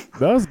 Bob.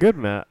 That was good,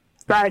 Matt.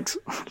 Thanks,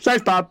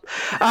 Bob.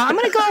 I'm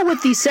going to go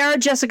with the Sarah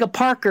Jessica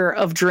Parker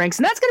of drinks,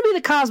 and that's going to be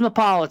the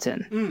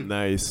Cosmopolitan.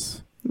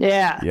 Nice.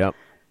 Yeah. Yep.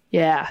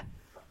 Yeah. A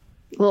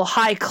little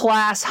high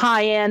class,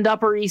 high end,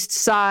 Upper East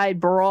Side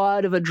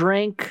broad of a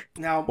drink.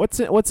 Now, What's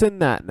in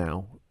that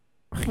now?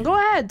 Go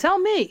ahead, tell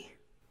me.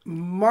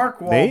 Mark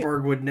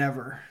Wahlberg would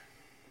never.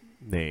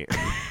 Nate.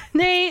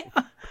 Nate,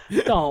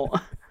 don't.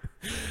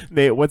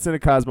 Nate, what's in a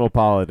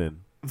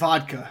Cosmopolitan?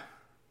 Vodka.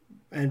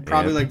 And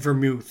probably like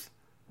vermouth.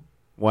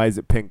 Why is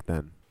it pink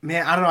then?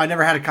 Man, I don't know. I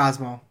never had a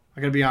Cosmo. I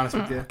gotta be honest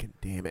with you. Fucking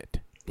damn it.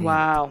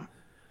 Wow.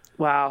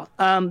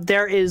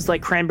 There is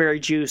like cranberry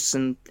juice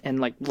and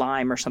like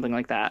lime or something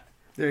like that.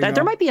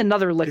 There might be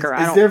another liquor.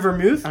 Is there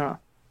vermouth? I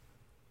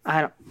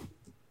don't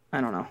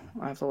know.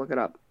 I have to look it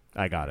up.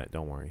 I got it.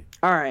 Don't worry.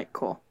 All right,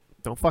 cool.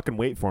 Don't fucking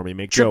wait for me.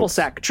 Make Triple jokes.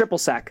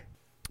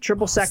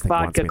 sec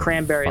vodka,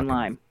 cranberry, and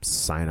lime.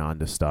 Sign on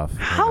to stuff.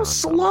 How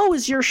slow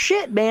is your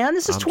shit, man?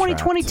 This is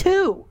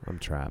 2022. I'm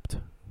trapped.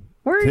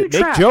 Where are you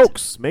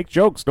trapped? Make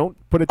jokes. Don't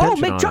put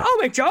attention on it.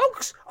 Make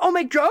jokes.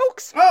 Make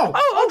jokes. Sure.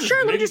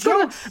 Let me just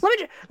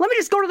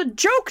go to the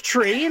joke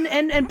tree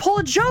and pull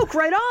a joke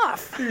right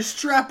off. Just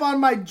strap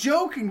on my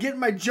joke and get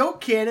my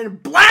joke cannon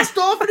and blast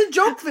off into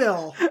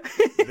Jokeville.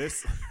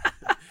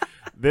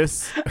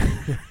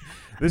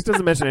 This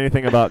doesn't mention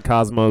anything about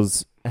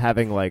Cosmos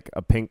having like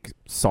a pink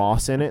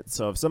sauce in it.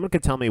 So if someone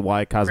could tell me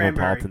why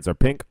Cosmopolitans are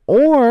pink,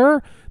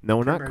 or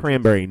not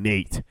cranberry,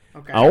 Nate.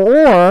 Okay.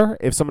 Or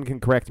if someone can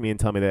correct me and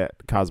tell me that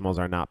Cosmos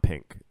are not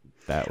pink,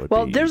 that would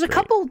be there's great. a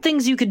couple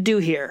things you could do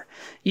here.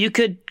 You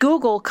could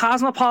Google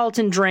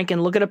Cosmopolitan drink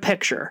and look at a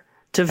picture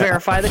to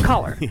verify the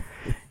color.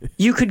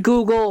 You could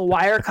Google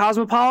why are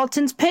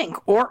Cosmopolitans pink,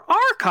 or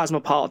are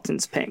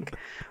Cosmopolitans pink?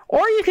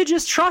 Or you could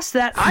just trust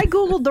that I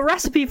Googled the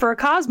recipe for a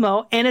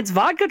Cosmo and it's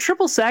vodka,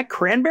 triple sec,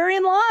 cranberry,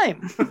 and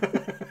lime.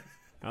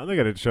 I don't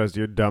think I trust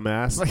your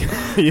dumbass.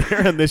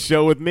 You're on this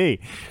show with me.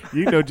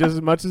 You know just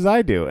as much as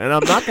I do. And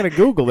I'm not going to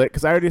Google it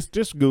because I already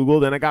just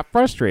Googled and I got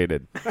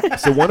frustrated.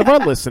 So one of our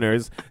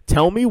listeners,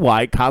 tell me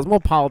why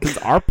Cosmopolitans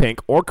are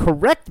pink, or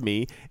correct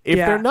me if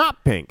they're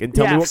not pink, and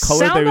tell me what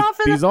color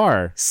these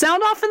are.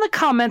 Sound off in the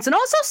comments, and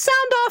also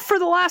sound off for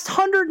the last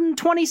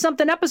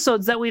 120-something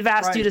episodes that we've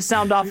asked you to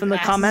sound off in the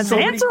comments. So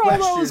answer all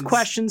those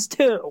questions,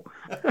 too.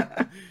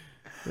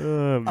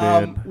 Oh,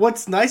 man.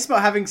 What's nice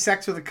about having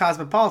sex with a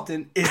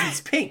Cosmopolitan is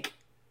it's pink.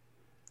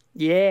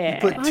 Yeah.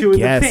 You put two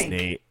in the pink.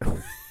 Nate.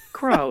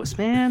 Gross,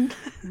 man.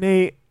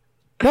 Nate,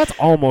 that's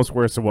almost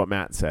worse than what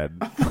Matt said.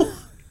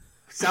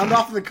 Sound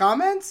off in the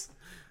comments?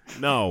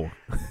 No.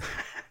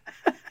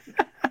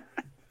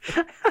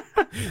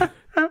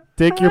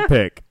 Take your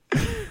pick.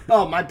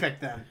 Oh, my pick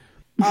then.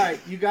 All right,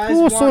 you guys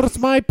so it's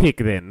my pick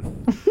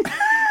then.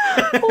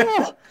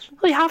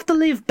 We have to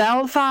leave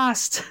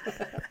Belfast.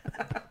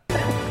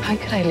 How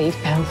could I leave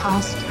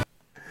Belfast?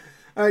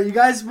 All right, you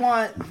guys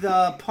want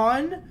the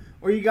pun,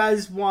 or you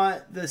guys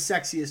want the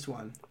sexiest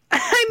one?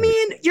 I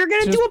mean, you're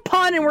going to do a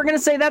pun, and we're going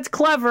to say that's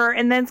clever,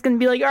 and then it's going to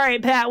be like, all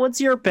right, Pat,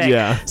 what's your pick?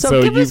 Yeah,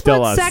 so give us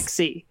what's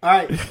sexy. All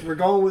right, we're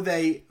going with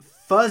a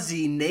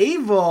fuzzy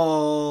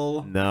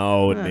navel.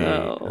 No,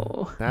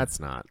 Nate. That's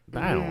not.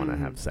 I don't want to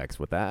have sex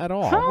with that at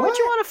all. How would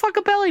you want to fuck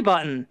a belly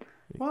button?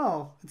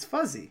 Well, it's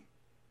fuzzy.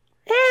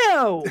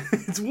 Ew.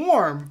 It's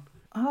warm.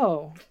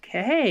 Oh,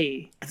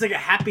 okay. It's like a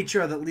happy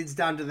trail that leads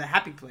down to the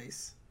happy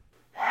place.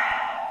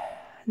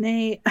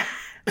 Nate.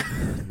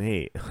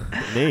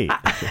 Nate.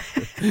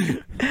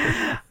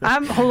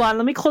 Hold on,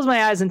 let me close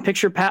my eyes and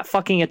picture Pat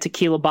fucking a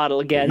tequila bottle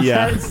again.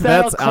 Yeah, That'll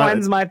that's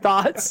cleanse my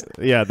thoughts.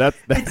 Yeah, It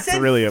that's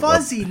said really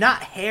fuzzy,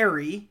 not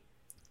hairy.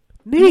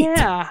 Neat.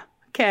 Yeah.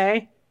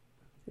 Okay.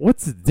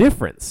 What's the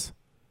difference?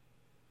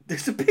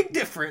 There's a big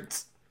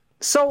difference.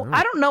 So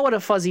I don't know what a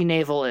fuzzy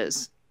navel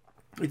is.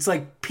 It's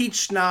like peach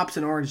schnapps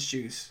and orange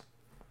juice.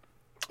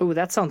 Ooh,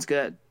 that sounds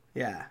good.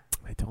 Yeah.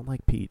 I don't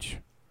like peach.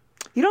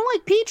 You don't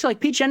like peach? Like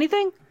peach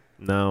anything?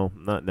 No,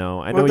 not no.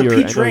 I What know about the you're.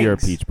 I peach know you're a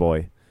rings? peach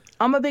boy.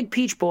 I'm a big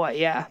peach boy.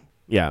 Yeah.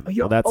 Yeah.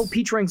 Yo, Well, that's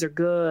peach rings are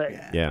good.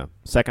 yeah.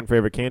 Second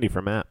favorite candy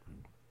for Matt.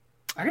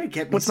 I gotta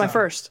get me What's my some.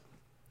 first?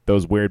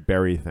 Those weird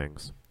berry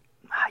things.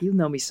 You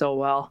know me so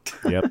well.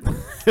 Yep.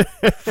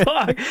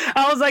 Fuck.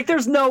 I was like,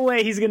 there's no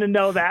way he's gonna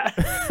know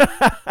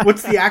that.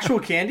 What's the actual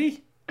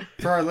candy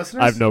for our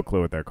listeners? I have no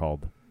clue what they're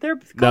called. They're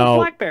called No.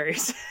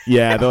 blackberries.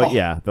 Yeah.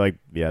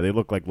 They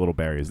look like little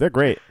berries. They're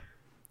great.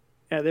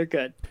 Yeah, they're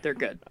good. They're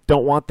good.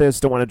 Don't want this.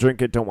 Don't want to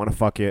drink it. Don't want to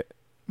fuck it.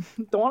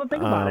 Don't want to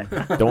think about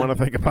it. Don't want to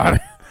think about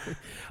it.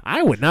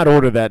 I would not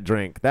order that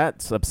drink.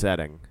 That's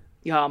upsetting.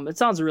 It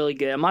sounds really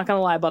good. I'm not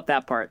gonna lie about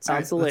that part. All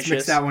right, Sounds let's mix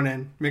delicious. that one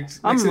in. Mix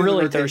I'm it in the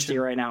really rotation. thirsty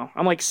right now.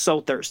 I'm like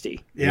so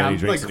thirsty. Yeah, got any I'm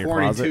drinks like in your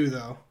horny closet? too,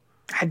 though.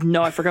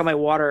 I forgot my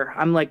water.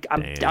 I'm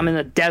Damn. in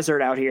the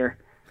desert out here.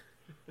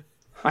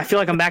 I feel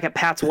like I'm back at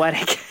Pat's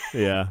wedding.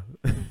 Yeah.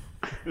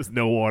 There's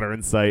no water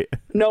in sight.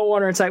 No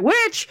water inside.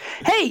 Which,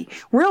 hey,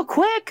 real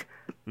quick,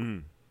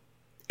 Mm.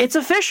 it's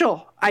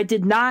official. I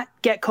did not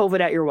get COVID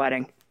at your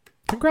wedding.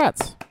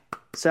 Congrats.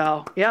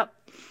 So, yep.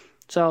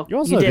 So You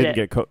also did didn't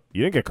it.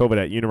 get COVID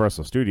at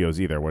Universal Studios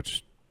either,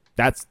 which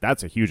that's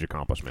a huge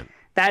accomplishment.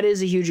 That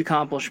is a huge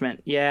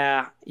accomplishment.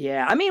 Yeah,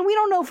 yeah. I mean, we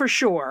don't know for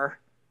sure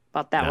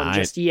about that Nah, one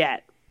just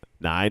yet.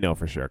 Nah, I know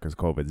for sure because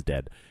COVID's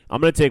dead. I'm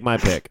gonna take my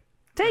pick,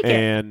 Take it.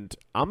 and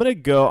I'm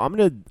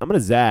gonna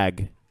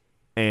zag,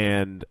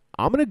 and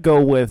I'm gonna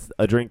go with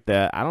a drink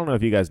that I don't know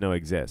if you guys know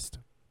exists.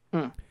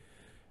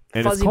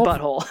 And Fuzzy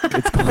butthole.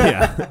 It's called,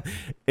 yeah,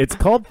 it's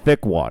called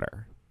Thick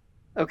Water.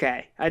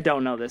 Okay, I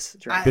don't know this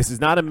drink. This is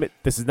not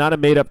a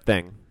made up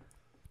thing.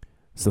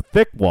 So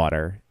Thick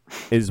Water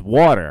is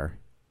water,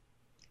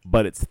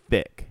 but it's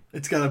thick.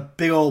 It's got a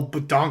big old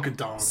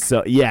badonkadonk.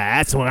 So yeah,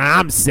 that's what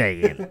I'm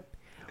saying.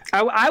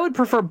 I would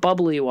prefer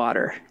bubbly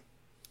water,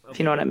 if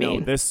you know what I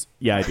mean.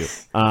 I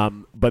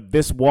do. But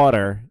this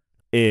water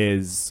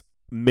is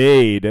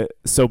made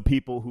so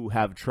people who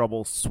have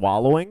trouble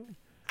swallowing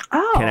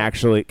can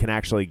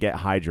actually get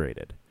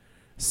hydrated.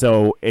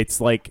 So it's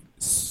like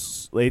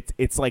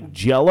it's like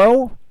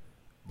Jell-O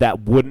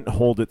that wouldn't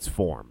hold its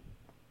form.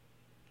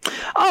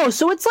 Oh,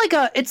 so it's like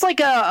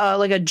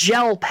a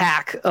gel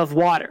pack of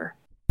water.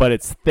 But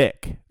it's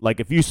thick. Like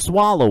if you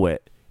swallow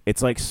it,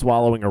 it's like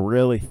swallowing a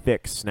really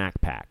thick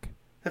snack pack.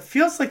 That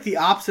feels like the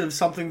opposite of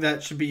something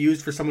that should be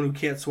used for someone who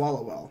can't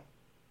swallow well.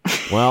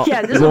 Well,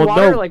 Yeah, does well,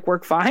 water no,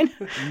 work fine?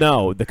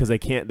 no, because they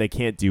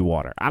can't do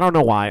water. I don't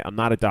know why. I'm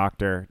not a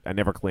doctor. I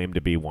never claimed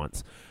to be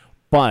once.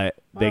 But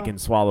they can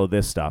swallow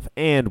this stuff,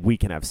 and we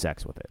can have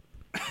sex with it.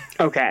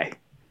 Okay.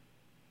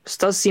 This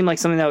does seem like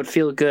something that would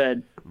feel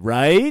good.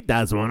 Right?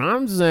 That's what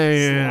I'm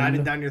saying.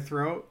 Sliding down your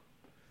throat.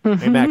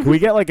 Hey Matt, can we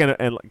get like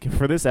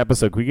for this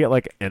episode? Can we get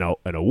like an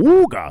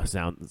awooga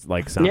sound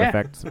Yeah.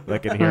 effect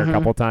like in here a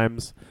couple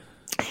times?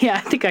 Yeah, I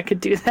think I could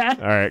do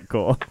that. All right,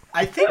 cool.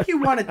 I think you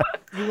want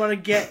to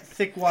get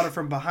thick water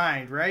from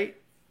behind, right?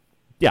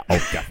 Yeah, oh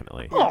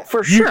definitely. Oh,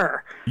 for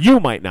sure. You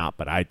might not,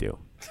 but I do.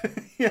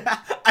 Yeah,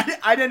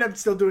 I'd end up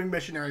still doing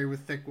missionary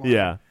with thick water.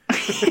 Yeah.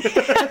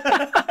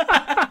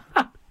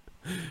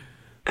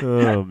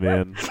 Oh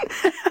man.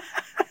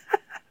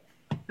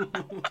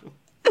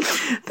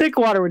 Thick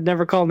water would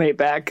never call Nate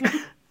back.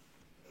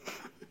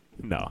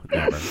 No,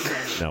 never.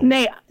 No.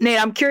 Nate,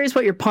 I'm curious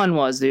what your pun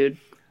was, dude.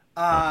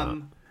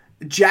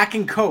 Jack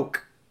and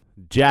Coke.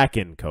 Jack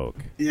and Coke.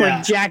 Yeah.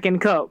 Like Jack and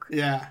Coke.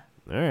 Yeah.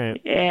 All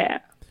right. Yeah.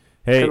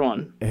 Hey, Good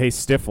one. hey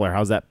Stifler,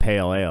 how's that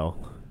pale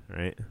ale?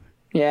 Right.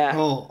 Yeah.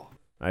 Oh.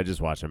 I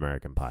just watched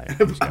American Pie.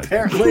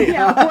 Apparently.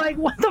 Yeah, like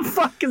what the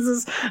fuck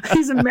is this?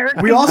 These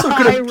American We also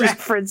Pie could've just-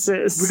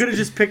 references. We could have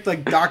just picked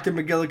like Dr.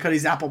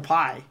 McGillicuddy's apple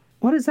pie.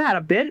 What is that?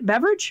 A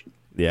beverage?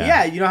 Yeah.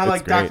 Yeah, you know how it's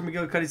like great. Dr.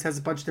 McGillicuddy's has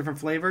a bunch of different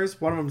flavors?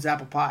 One of them's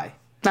apple pie.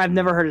 I've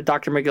never heard of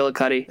Dr.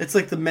 McGillicuddy. It's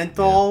like the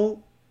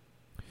menthol.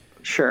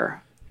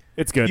 Sure.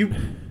 It's good.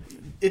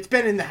 It's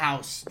been in the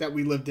house that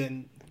we lived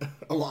in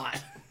a lot.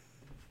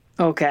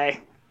 Okay.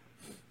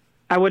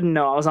 I wouldn't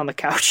know. I was on the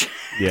couch.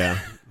 Yeah.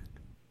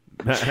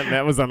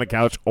 That was on the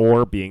couch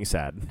or being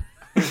sad.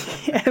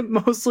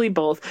 Mostly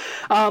both.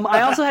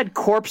 I also had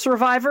Corpse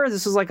Reviver.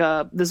 This was like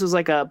a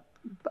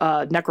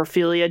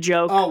necrophilia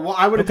joke. Oh, well,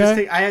 I would have Okay. just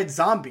taken... I had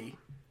zombie.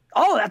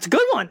 Oh, that's a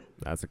good one.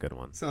 That's a good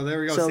one. So there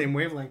we go. So- Same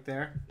wavelength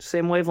there.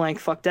 Same wavelength.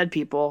 Fuck dead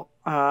people.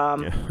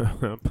 I'm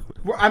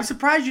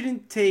surprised you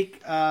didn't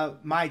take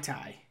Mai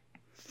Tai.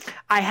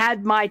 I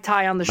had Mai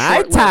Tai on the Mai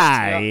short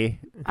Tai. list.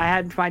 I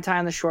had Mai Tai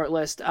on the short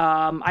list.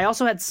 I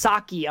also had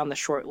Sake on the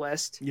short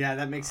list. Yeah,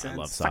 that makes sense. I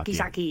love Sake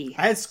sake. Sake.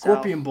 I had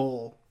Scorpion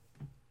Bowl.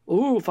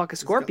 Ooh, fuck a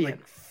It's got, scorpion.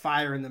 like,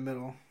 fire in the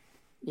middle.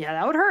 Yeah,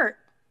 that would hurt.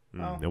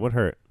 It would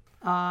hurt.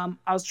 I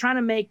was trying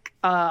to make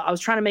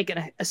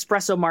an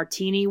espresso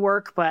martini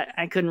work, but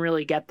I couldn't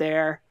really get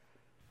there.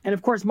 And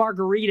of course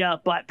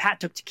margarita, but Pat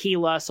took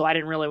tequila, so I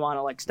didn't really want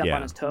to like step Yeah.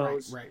 on his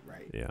toes. Right.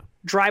 Yeah.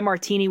 Dry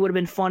martini would have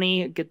been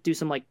funny. Get do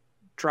some like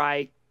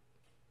dry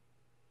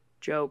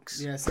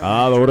jokes. Yeah,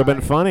 That would have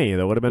been funny.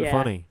 That would have been Yeah.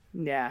 funny.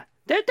 Yeah.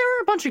 There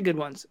were a bunch of good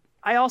ones.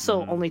 I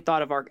also only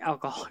thought of our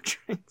alcoholic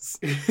drinks.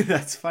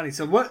 That's funny.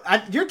 So what?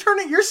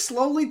 You're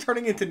slowly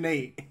turning into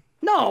Nate.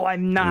 No,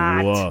 I'm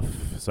not. Woof.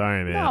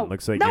 Sorry, man. No,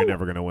 Looks like no. you're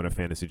never gonna win a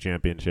fantasy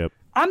championship.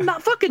 I'm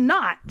not fucking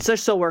not.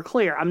 So we're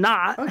clear. I'm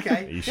not.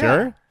 Okay. Are you yeah,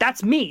 sure?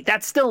 That's me.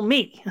 That's still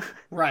me.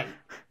 Right.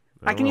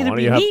 I can Why either don't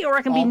be you have- me or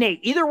I can be Nate.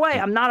 Either way,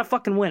 I'm not a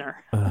fucking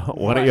winner.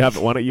 Why don't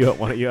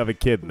you have a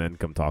kid and then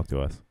come talk to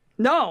us?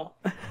 No.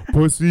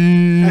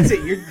 Pussy. That's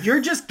it.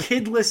 You're just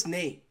kidless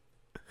Nate.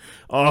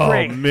 Oh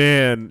Great.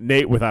 man,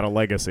 Nate without a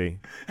legacy.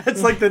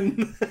 That's like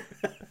the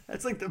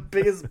that's like the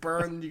biggest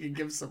burn you can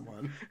give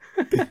someone.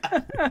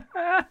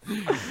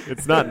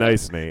 It's not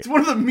nice, Nate. It's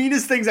one of the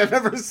meanest things I've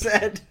ever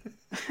said.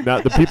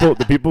 Now the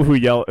people who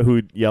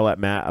yell at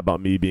Matt about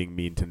me being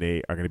mean to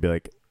Nate are gonna be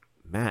like,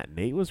 Matt,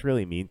 Nate was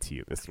really mean to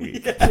you this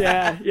week.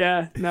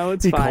 Yeah. No,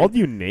 it's He fine. called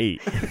you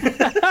Nate.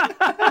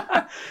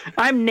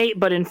 I'm Nate,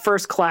 but in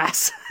first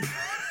class.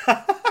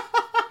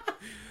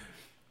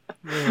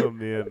 Oh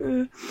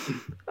man.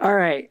 All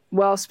right.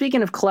 Well,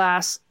 speaking of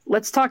class,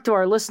 let's talk to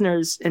our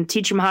listeners and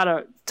teach them how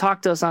to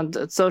talk to us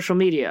on social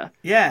media.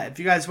 Yeah, if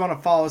you guys want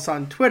to follow us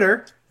on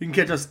Twitter, you can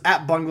catch us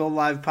at Bungalow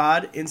Live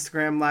Pod,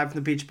 Instagram Live from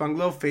the Beach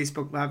Bungalow,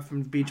 Facebook Live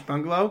from the Beach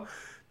Bungalow.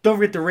 Don't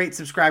forget to rate,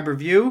 subscribe,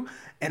 review.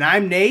 And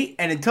I'm Nate.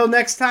 And until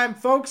next time,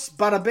 folks,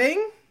 bada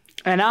bing.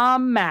 And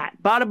I'm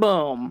Matt. Bada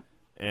boom.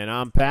 And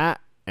I'm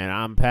Pat. And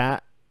I'm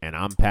Pat. And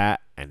I'm Pat.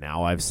 And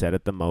now I've said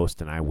it the most,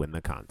 and I win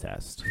the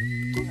contest.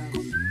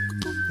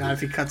 Now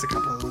if he cuts a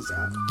couple of those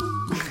out.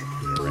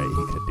 You're right.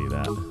 He could do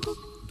that.